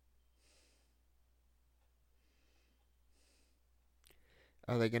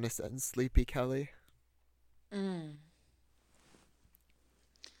 Are they going to send Sleepy Kelly? The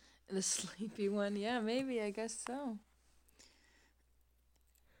sleepy one? Yeah, maybe. I guess so.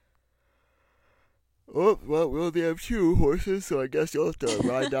 Oh, well, we only have 2 horses, so I guess you'll have to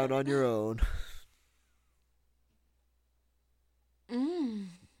ride down on your own.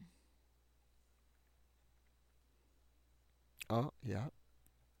 Oh, yeah.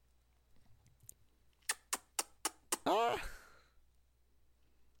 Ah!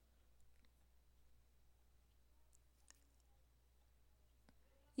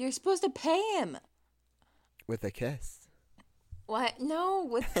 You're supposed to pay him. With a kiss. What? No,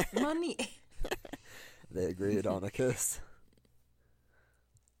 with money. They agreed on a kiss.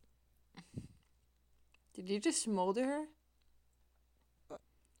 Did you just smolder her?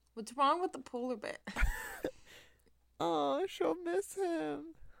 What's wrong with the polar bear? Oh, she'll miss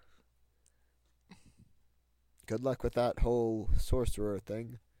him. Good luck with that whole sorcerer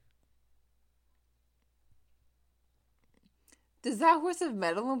thing. Does that horse have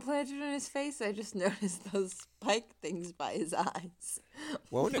metal implanted in his face? I just noticed those spike things by his eyes.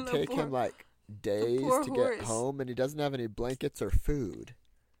 Won't it take him like days to horse. get home, and he doesn't have any blankets or food?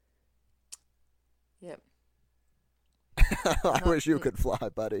 Yep. I wish you could fly,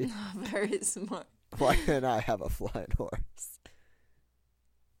 buddy. Very smart. Why can't I have a flying horse?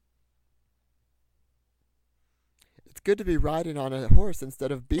 It's good to be riding on a horse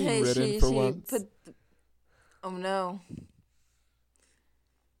instead of being ridden for once. Oh no.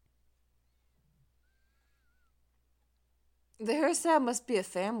 The hairstyle must be a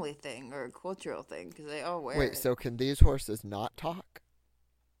family thing or a cultural thing because they all wear it. Wait, so can these horses not talk?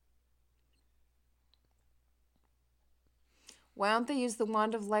 Why don't they use the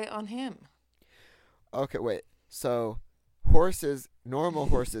wand of light on him? Okay, wait. So Normal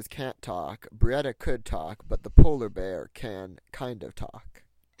horses can't talk. Brietta could talk, but the polar bear can kind of talk.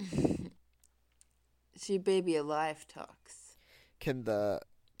 She baby alive talks. Can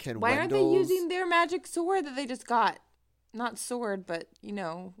Why aren't they using their magic sword that they just got? Not sword, but,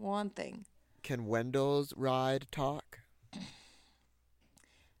 wand thing. Can Wendell's ride talk?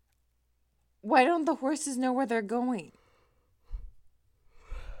 Why don't the horses know where they're going?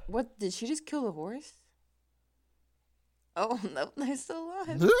 What, did she just kill the horse? Oh, no, they're still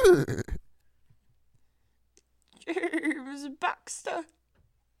alive. James Baxter.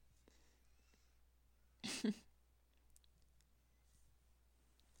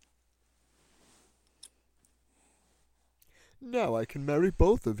 Now I can marry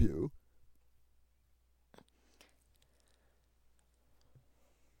both of you.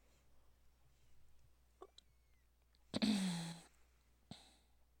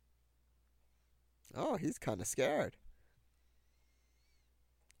 Oh, he's kind of scared.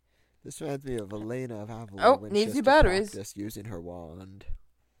 This reminds me of Elena of Avalon when needs she has new batteries. to practice using her wand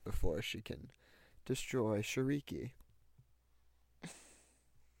before she can destroy Shariki.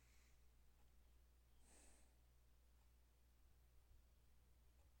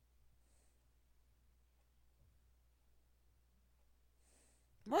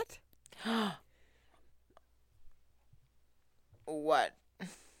 What? What?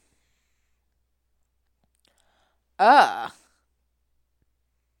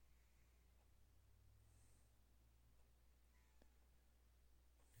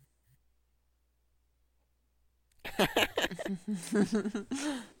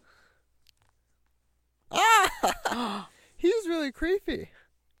 He's really creepy.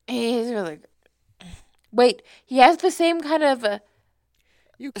 He's really good. Wait, he has the same kind of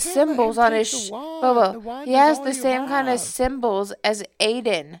symbols on his he has the same kind of symbols as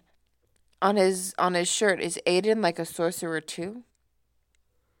Aiden on his shirt. Is Aiden like a sorcerer too?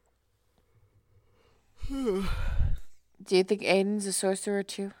 Do you think Aiden's a sorcerer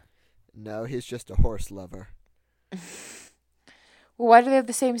too? No, he's just a horse lover. Well, why do they have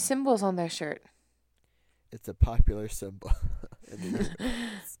the same symbols on their shirt? It's a popular symbol in the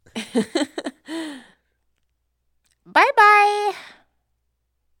universe. Bye-bye.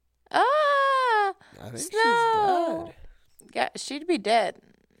 I think she's dead. Yeah, she'd be dead,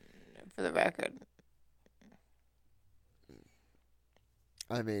 for the record.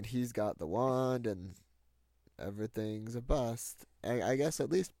 I mean, he's got the wand and everything's a bust. I guess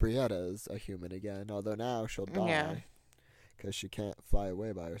at least Brietta's a human again, although now she'll die. Because she can't fly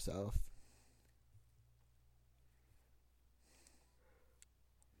away by herself.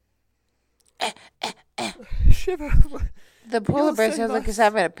 Shiver. The polar bear sounds like he's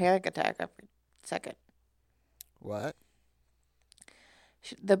having a panic attack every second. What?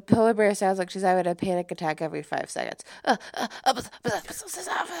 The polar bear sounds like she's having a panic attack every 5 seconds.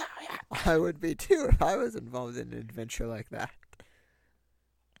 I would be too if I was involved in an adventure like that.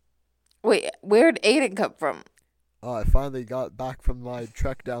 Wait, where'd Aiden come from? Oh, I finally got back from my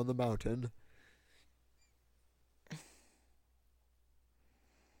trek down the mountain.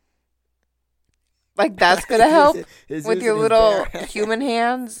 Like, that's gonna help with your little human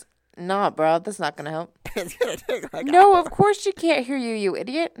hands? Nah, bro, that's not gonna help. It's gonna take like no, of course she can't hear you, you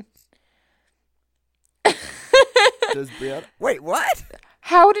idiot. Does Brianna... Wait, what?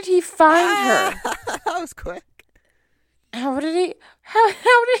 How did he find her? That was quick. How did he... How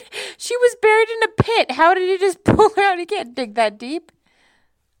did... She was buried in a pit. How did he just pull her out? He can't dig that deep.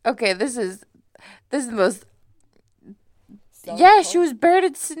 Okay, this is the most... She was buried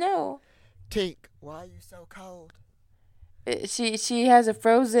in snow. Tink, why are you so cold? She has a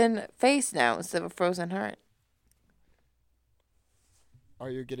frozen face now instead of a frozen heart. Are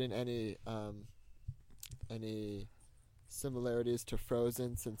you getting any similarities to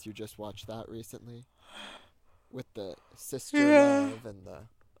Frozen since you just watched that recently? With the sister love and the...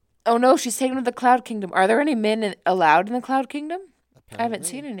 Oh no, she's taken to the Cloud Kingdom. Are there any men allowed in the Cloud Kingdom? Apparently. I haven't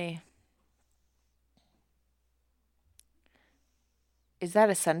seen any. Is that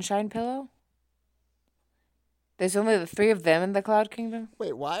a sunshine pillow? There's only the 3 of them in the Cloud Kingdom?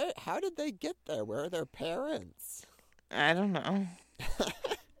 Wait, why? How did they get there? Where are their parents? I don't know.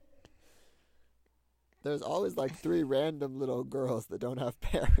 There's always like 3 random little girls that don't have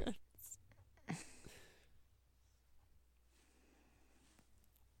parents.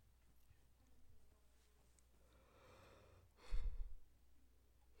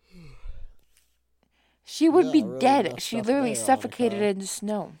 She would be really dead. She literally there, suffocated Annika. in the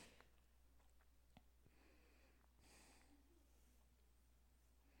snow.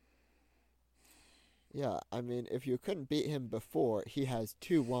 Yeah, I mean, if you couldn't beat him before, he has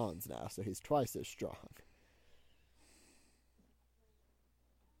 2 wands now, so he's twice as strong.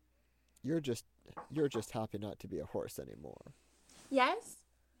 You're just you're just happy not to be a horse anymore. Yes?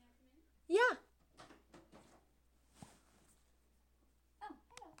 Yeah. Oh,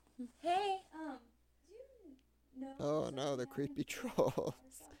 hello. Hey. Do you know? Oh no, the creepy trolls.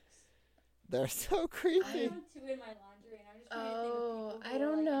 They're so I creepy. found two in my laundry, and I'm just trying to think of Oh, people I who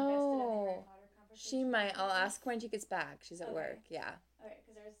don't are, like, invested in the Harry know. Potter conversation. She might. I'll ask when she gets back. She's at Okay. work. Yeah. Okay,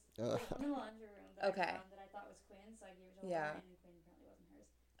 because there's one in the laundry room that Okay. I found that I thought was Quinn, so I gave it to Yeah. Lauren, and Quinn apparently wasn't hers.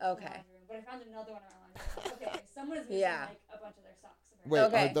 In the Okay. laundry room. But I found another one in our laundry room. Okay, someone is missing Yeah. like a bunch of their socks. Apparently. Wait,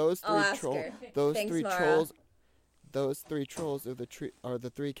 Okay, are those I'll three ask trolls? her. Those Thanks, three Mara. trolls. Those three trolls are the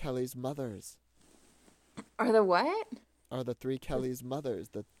three Kelly's mothers. Are the what? Are the three Kelly's mothers?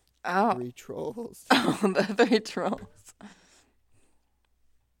 The Oh. three trolls. Oh, the three trolls.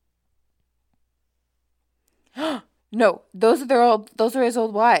 No, those are his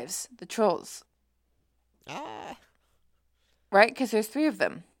old wives, the trolls. Ah. Right? Because there's three of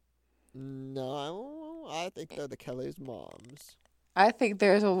them. No, I think they're the Kelly's moms. I think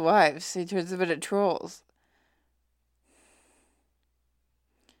they're his old wives. He turns them into trolls.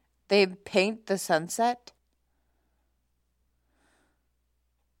 They paint the sunset.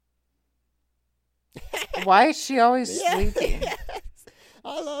 Why is she always sleeping? Yes.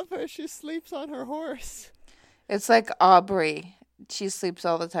 I love her. She sleeps on her horse. It's like Aubrey. She sleeps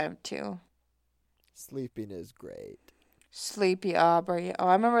all the time too. Sleeping is great. Sleepy Aubrey. Oh,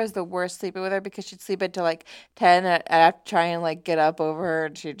 I remember I was the worst sleeping with her because she'd sleep until like 10 and I'd have to try and like get up over her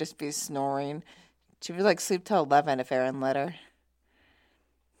and she'd just be snoring. She would like sleep till 11 if Aaron let her.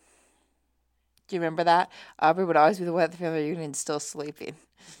 Do you remember that? Aubrey would always be the one at the family reunion still sleeping.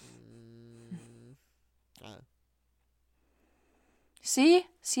 See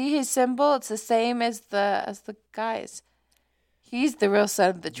his symbol? It's the same as the guys. He's the real son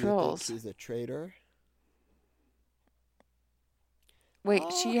of the Do you trolls. think he's a traitor? Wait,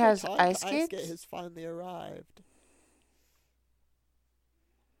 she has her time ice to skates? skate has finally arrived.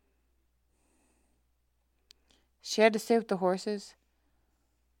 She had to stay with the horses.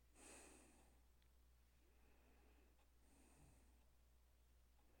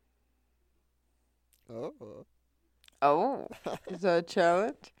 Oh. Oh, is that a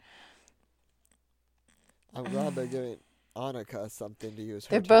challenge? I'm glad they're giving Annika something to use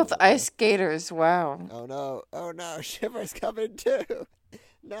her They're both talent ice with. skaters. Wow. Oh no, Shiver's coming too.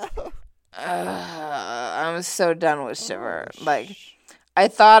 No. I'm so done with Shiver. Oh, Like, I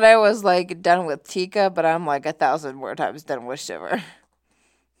thought I was like done with Tika, but I'm like 1,000 more times done with Shiver.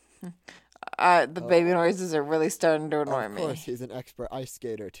 The baby noises are really starting to annoy Of me. course, he's an expert ice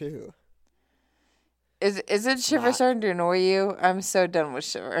skater too. Isn't Shiver Not- starting to annoy you? I'm so done with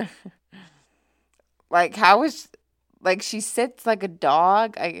Shiver. Like, how is like she sits like a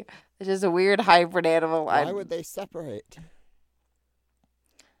dog? It's just a weird hybrid animal. Why would they separate?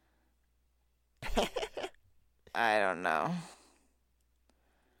 I don't know.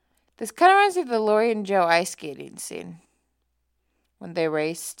 This kind of reminds me of the Lori and Joe ice skating scene when they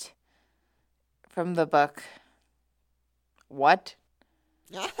raced from the book. What?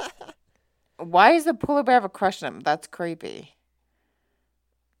 Why does the polar bear have a crush on him? That's creepy.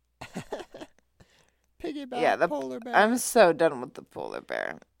 Piggyback Yeah, polar bear. I'm so done with the polar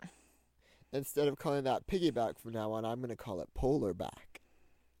bear. Instead of calling that piggyback from now on, I'm going to call it polar back.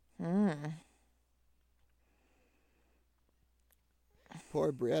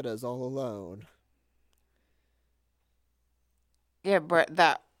 Poor Brietta's all alone. Yeah, but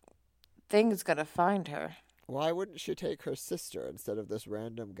that thing is gonna find her. Why wouldn't she take her sister instead of this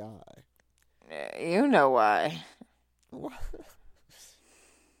random guy? You know why. What?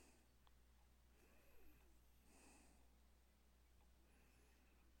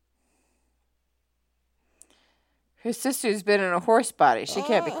 Her sister's been in a horse body. She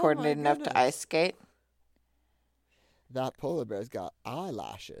can't be Oh, my coordinated enough to goodness. ice skate. That polar bear's got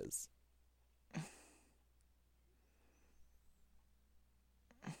eyelashes.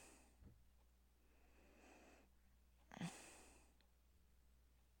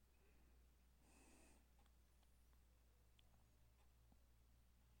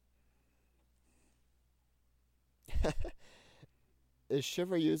 Is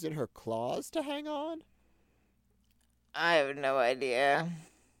Shiver using her claws to hang on? I have no idea.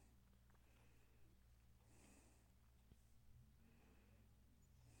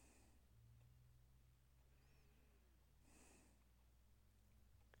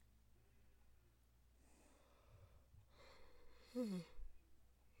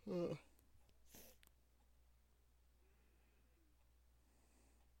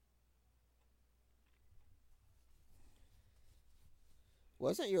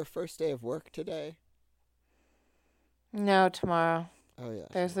 Wasn't your first day of work today? No, tomorrow. Oh, yeah.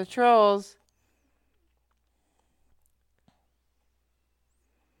 There's the trolls.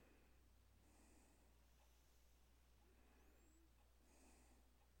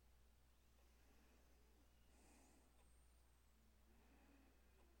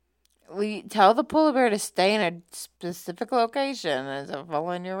 Tell the polar bear to stay in a specific location as I'm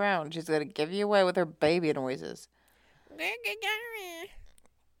following you around. She's going to give you away with her baby noises.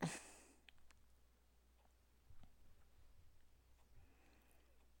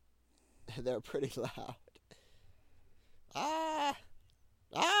 They're pretty loud. Ah,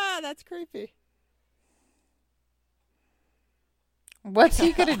 that's creepy. What's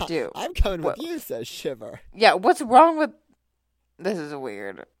he going to do? I'm coming with you, says Shiver. Yeah, what's wrong with... This is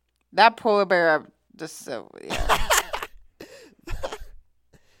weird. That polar bear, just so... Yeah.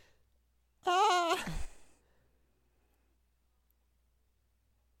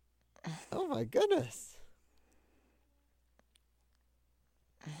 Oh my goodness.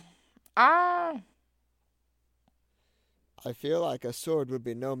 Ah. I feel like a sword would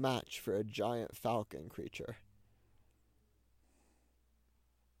be no match for a giant falcon creature.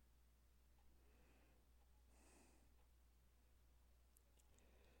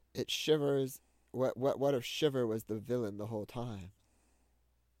 It shivers. What if Shiver was the villain the whole time?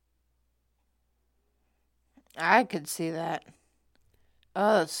 I could see that.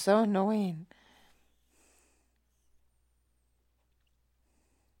 Oh, that's so annoying.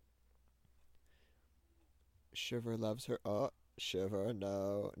 Shiver loves her. Oh, Shiver,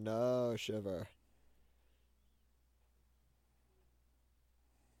 no, Shiver.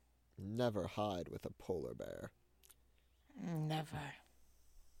 Never hide with a polar bear. Never.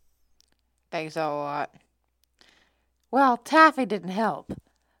 Thanks a lot. Well, Taffy didn't help.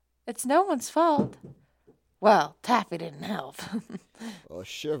 It's no one's fault. Well, Taffy didn't help. Well,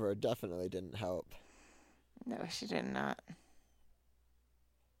 Shiver definitely didn't help. No, she did not.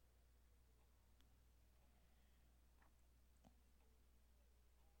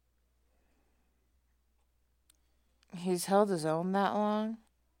 He's held his own that long?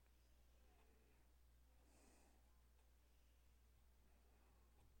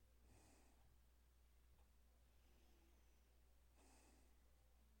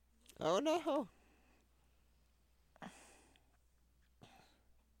 Oh no.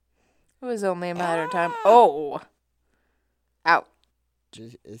 It was only a matter of time. Oh! Ouch.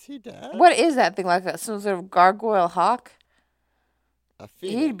 Is he dead? What is that thing? Like some sort of gargoyle hawk? A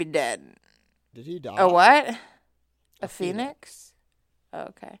phoenix. He'd be dead. Did he die? A what? A phoenix. phoenix? Oh,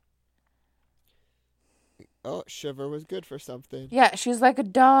 okay. Oh, Shiver was good for something. Yeah, she's like a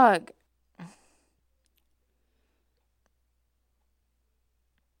dog.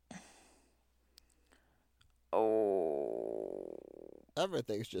 Oh.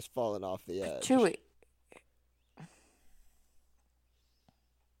 Everything's just falling off the edge. Chewy.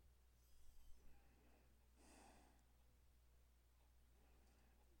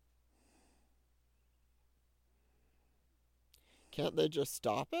 Can't they just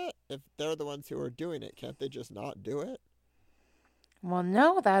stop it? If they're the ones who are doing it, can't they just not do it? Well,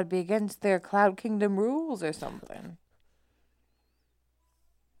 no, that would be against their Cloud Kingdom rules or something.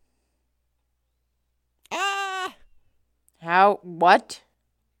 Ah! How? What?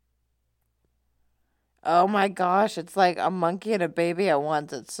 Oh my gosh, it's like a monkey and a baby at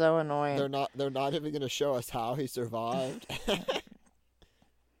once. It's so annoying. They're not even going to show us how he survived.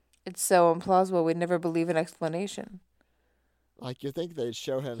 It's so implausible. We never believe an explanation. Like, you think they'd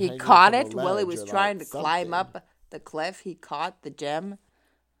show him He hanging caught from it a while he ledge was or, trying like, to climb something. up the cliff. He caught the gem.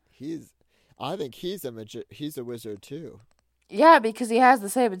 I think he's a wizard too. Yeah, because he has the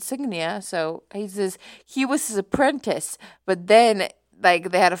same insignia. So he was his apprentice, but then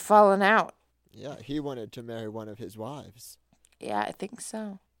like they had a falling out. Yeah, he wanted to marry one of his wives. Yeah, I think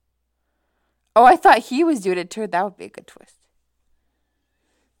so. Oh, I thought he was doing it too. That would be a good twist.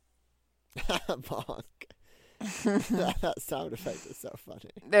 Bonk. that sound effect is so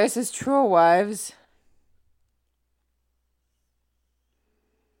funny. There's his true wives.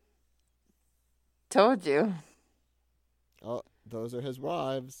 Told you. Oh, those are his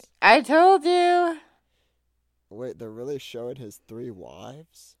wives. I told you. Wait, they're really showing his 3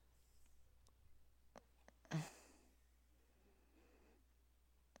 wives?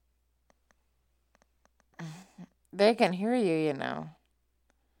 They can hear you, you know.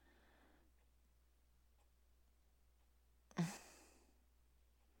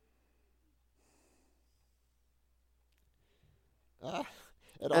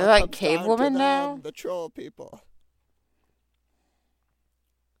 It Are all they like comes cave down to women them, now? the troll people.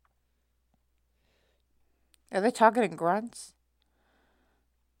 Are they talking in grunts?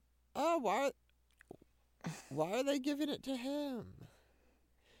 Oh, why are they giving it to him?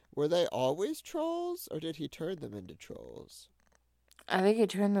 Were they always trolls, or did he turn them into trolls? I think he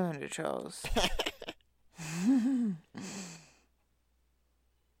turned them into trolls.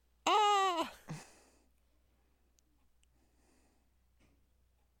 Ah!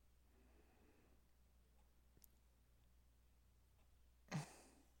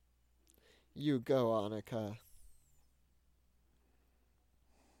 You go, Annika.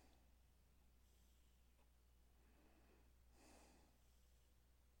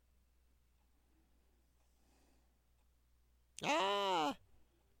 Ah!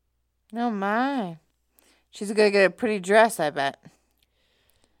 Oh my. She's gonna get a pretty dress, I bet.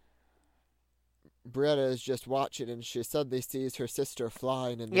 Brietta is just watching, and she suddenly sees her sister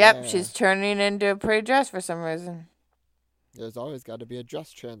flying in the Yep, air. she's turning into a pretty dress for some reason. There's always got to be a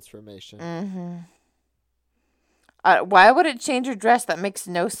dress transformation. Mm-hmm. Why would it change her dress? That makes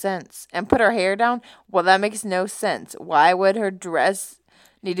no sense. And put her hair down? Well, that makes no sense. Why would her dress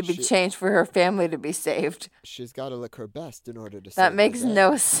need to be changed for her family to be saved? She's got to look her best in order to save That makes the day.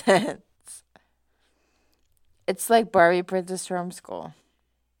 no sense. It's like Barbie Princess from school.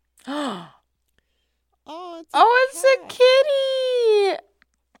 Oh, It's a kitty!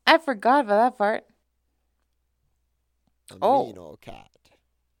 I forgot about that part. a Oh. mean old cat.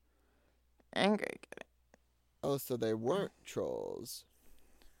 Angry kitty. Oh, so they weren't trolls.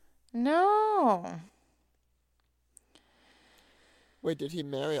 No. Wait, did he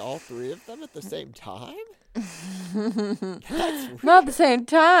marry all three of them at the same time? Not at the same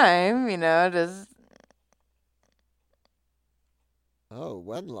time, just... Oh,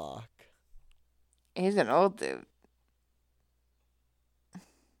 Wenlock. He's an old dude.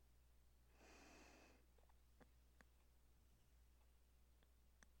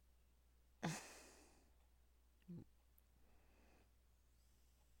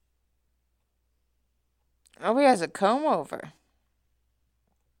 Oh, he has a comb over.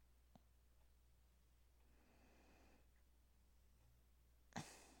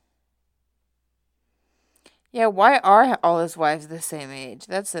 Yeah, why are all his wives the same age?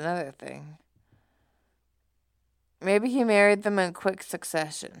 That's another thing. Maybe he married them in quick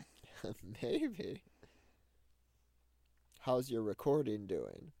succession. Maybe. How's your recording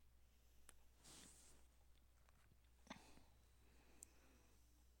doing?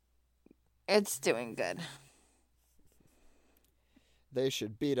 It's doing good. They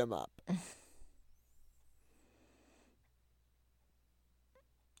should beat him up.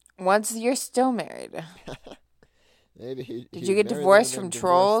 Once you're still married. Maybe he. Did you get divorced from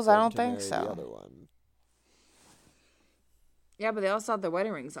trolls? I don't think so. The other one. Yeah, but they also had their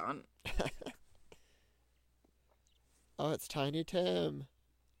wedding rings on. Oh, it's Tiny Tim.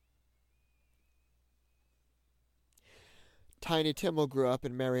 Tiny Tim will grow up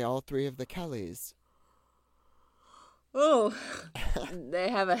and marry all three of the Kellys. Oh, they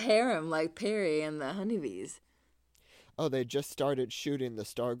have a harem like Perry and the Honeybees. Oh, they just started shooting the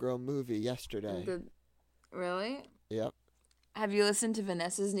Stargirl movie yesterday. Really? Yep. Have you listened to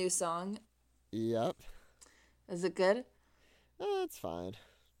Vanessa's new song? Yep. Is it good? It's fine.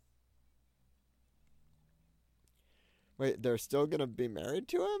 Wait, they're still gonna be married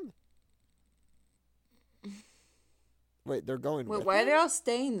to him? Wait, they're going with why him? are they all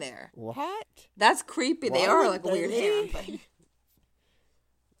staying there? What? That's creepy. Why they are would like a they weird harem leave? thing.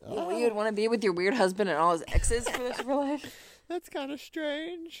 Oh, You would want to be with your weird husband and all his exes for life? that's kind of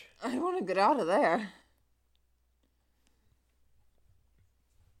strange. I want to get out of there.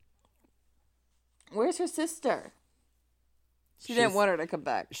 Where's her sister? She didn't want her to come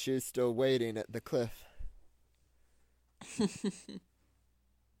back. She's still waiting at the cliff.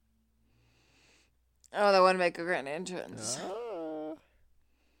 Oh, they want to make a grand entrance. Ah.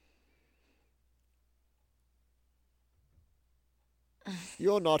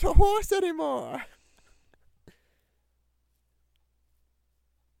 You're not a horse anymore.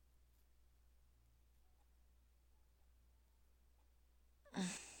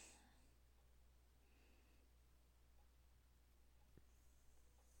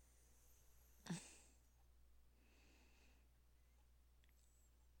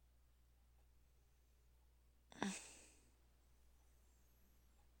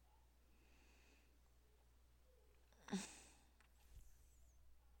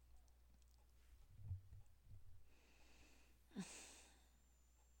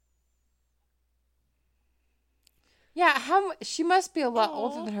 Yeah, she must be a lot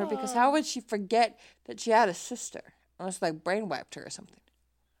older than her because how would she forget that she had a sister? Unless like brain wiped her or something.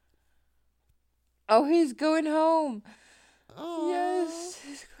 Oh, he's going home. Oh. Yes,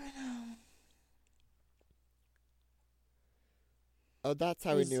 he's going home. Oh, that's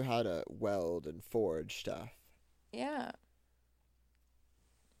how he knew how to weld and forge stuff. Yeah.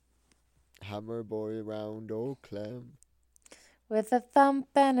 Hammer boy round old Clem. With a thump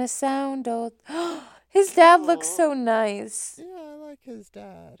and a sound, old. His dad looks so nice. Yeah, I like his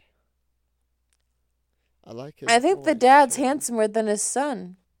dad. I like his I think the voice, dad's too. handsomer than his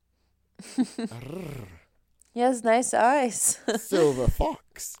son. Arrrr. He has nice eyes. Silver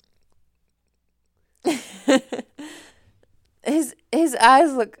fox. His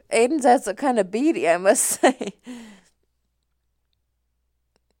eyes look. Aiden's eyes look kind of beady, I must say.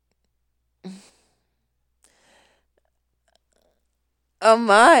 Oh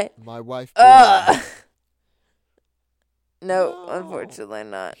my. My wife. Ugh. Brianna. No, No. unfortunately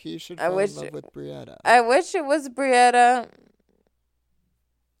not. He should I fall in wish love it- with Brietta. I wish it was Brietta.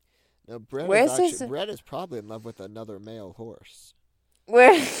 No, Where's his- Bretta's probably in love with another male horse.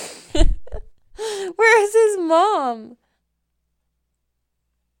 Where? Where's his mom?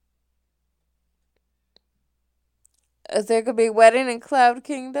 Is there gonna be a wedding in Cloud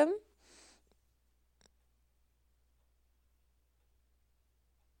Kingdom?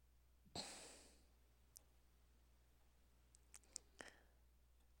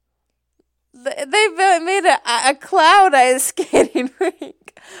 They've made a cloud ice skating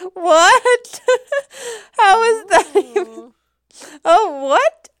rink. What? How is that even? Oh,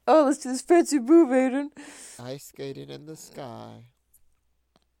 what? Oh, let's do this fancy move, Aiden. Ice skating in the sky.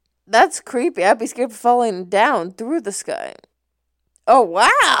 That's creepy. I'd be scared of falling down through the sky. Oh,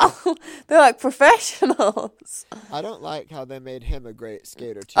 wow. They're like professionals. I don't like how they made him a great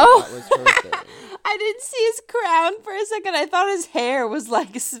skater too. Oh. That was her thing. I didn't see his crown for a second. I thought his hair was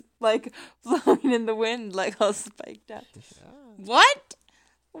like flowing in the wind, like all spiked up. Yeah. What?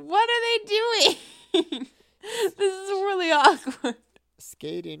 What are they doing? This is really awkward.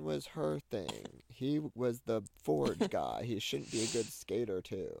 Skating was her thing. He was the forge guy. He shouldn't be a good skater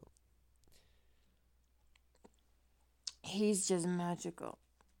too. He's just magical.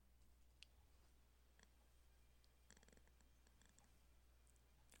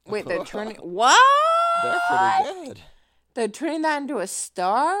 Wait, they're turning what? They're pretty good. They're turning that into a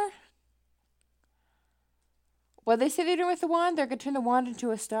star? What they say they're doing with the wand? They're gonna turn the wand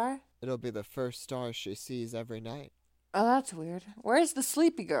into a star? It'll be the first star she sees every night. Oh, that's weird. Where's the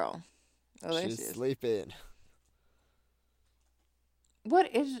sleepy girl? Oh, there she She's is. sleeping.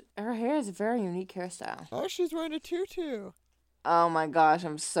 What is her hair? Is a very unique hairstyle. Oh, she's wearing a tutu. Oh my gosh,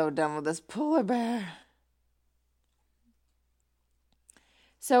 I'm so done with this polar bear.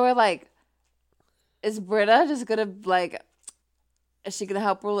 So we're like, is Britta just gonna is she gonna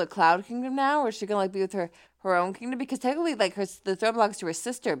help rule the Cloud Kingdom now, or is she gonna be with her own kingdom? Because technically, the throne belongs to her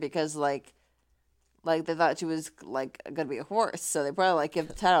sister, because like they thought she was gonna be a horse, so they probably give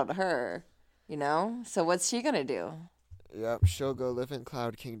the title to her, you know. So what's she gonna do? Yep, she'll go live in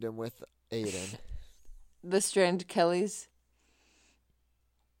Cloud Kingdom with Aiden. The strange Kellys.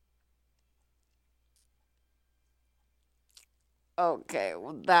 Okay,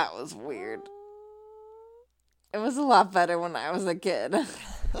 well that was weird. It was a lot better when I was a kid.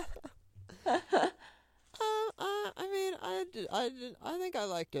 I think I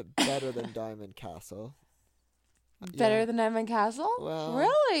liked it better than Diamond Castle. Better Yeah. than Diamond Castle? Well-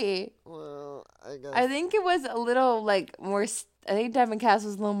 Really? Well, I guess. I think it was a little more. I think Diamond Castle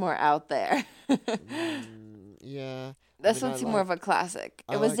was a little more out there. Yeah. This I one seemed more of a classic.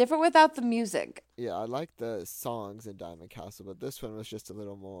 I It was like- different without the music. Yeah, I like the songs in Diamond Castle, but this one was just a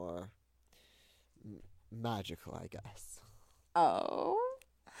little more magical, I guess. Oh.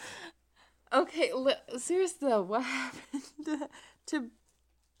 Okay, seriously though, what happened to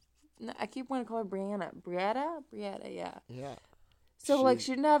no, I keep wanting to call her Brianna. Brietta, yeah. Yeah. So She-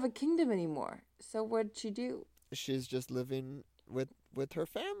 she didn't have a kingdom anymore. So what'd she do? She's just living with her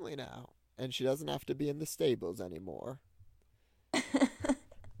family now, and she doesn't have to be in the stables anymore.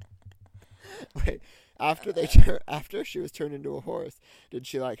 Wait, after she was turned into a horse, did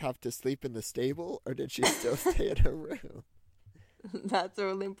she have to sleep in the stable, or did she still stay in her room? That's a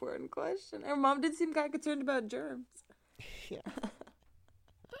really important question. Her mom did seem kind of concerned about germs. Yeah.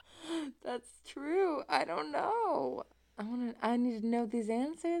 That's true. I don't know. I need to know these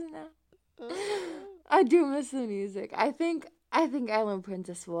answers now. I do miss the music. I think Island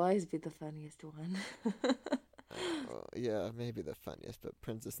Princess will always be the funniest one. Yeah, maybe the funniest, but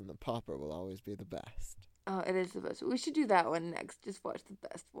Princess and the Pauper will always be the best. Oh, it is the best. We should do that one next. Just watch the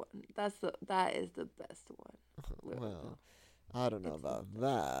best one. That is the best one. Well, I don't know about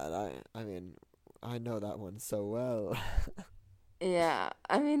that. I mean, I know that one so well. Yeah,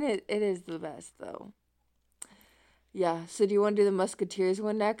 I mean it is the best though. Yeah. So do you want to do the Musketeers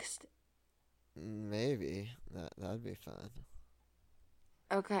one next? Maybe that'd be fun.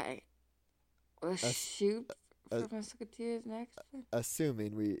 Okay. Let's shoot For Musketeers next.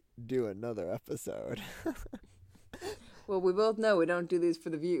 assuming we do another episode. Well, we both know we don't do these for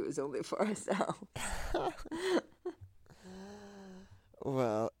the views, only for ourselves.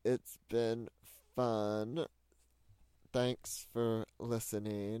 Well, it's been fun. Thanks for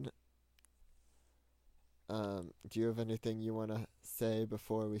listening. Do you have anything you want to say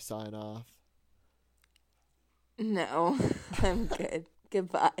before we sign off? No, I'm good.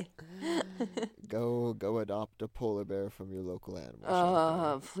 Goodbye. Go adopt a polar bear from your local animal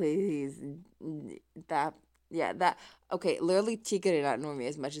Oh, shelter. please. Okay, literally, Chica did not annoy me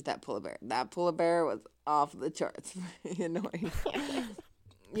as much as that polar bear. That polar bear was off the charts. Really annoying.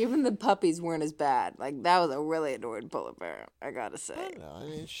 Even the puppies weren't as bad. Like, that was a really annoying polar bear, I gotta I say. don't know. I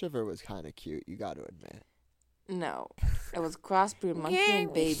mean, Shiver was kind of cute. You got to admit. No. It was crossbreed monkey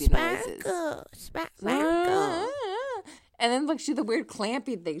and baby noises. And then, like, she did the weird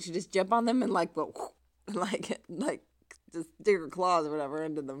clampy thing. She just jump on them and, like, go, like, just dig her claws or whatever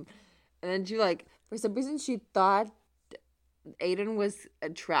into them. And then she, like, for some reason, she thought Aiden was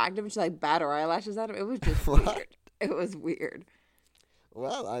attractive. And she, like, bat her eyelashes at him. It was just weird. It was weird.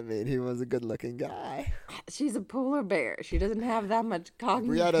 Well, I mean, he was a good-looking guy. She's a polar bear. She doesn't have that much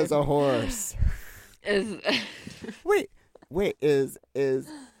cognitive. Brianna's a horse. Wait, is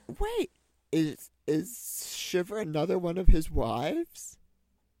Shiver another one of his wives?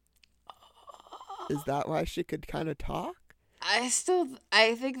 Is that why she could kind of talk? I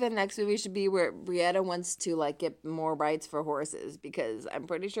think the next movie should be where Brietta wants to, like, get more rights for horses, because I'm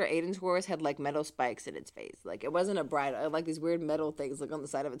pretty sure Aiden's horse had, like, metal spikes in its face. Like, it wasn't a bridle. It had, like, these weird metal things, like, on the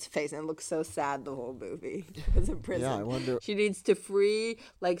side of its face, and it looked so sad the whole movie. It was in prison. Yeah, I wonder. She needs to free,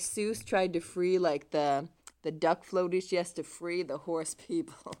 like, Seuss tried to free, like, the duck floaties. She has to free the horse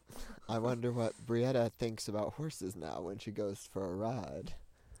people. I wonder what Brietta thinks about horses now when she goes for a ride.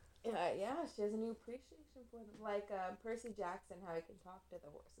 Yeah, she has a new appreciation for them. Like Percy Jackson, how he can talk to the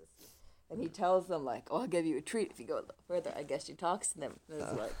horses. And he tells them, like, oh, I'll give you a treat if you go a little further. I guess she talks to them. And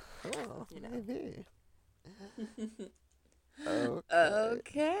it's like, Maybe.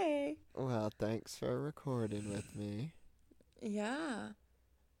 okay. Well, thanks for recording with me. Yeah.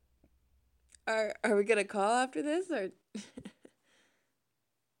 Are we going to call after this, or...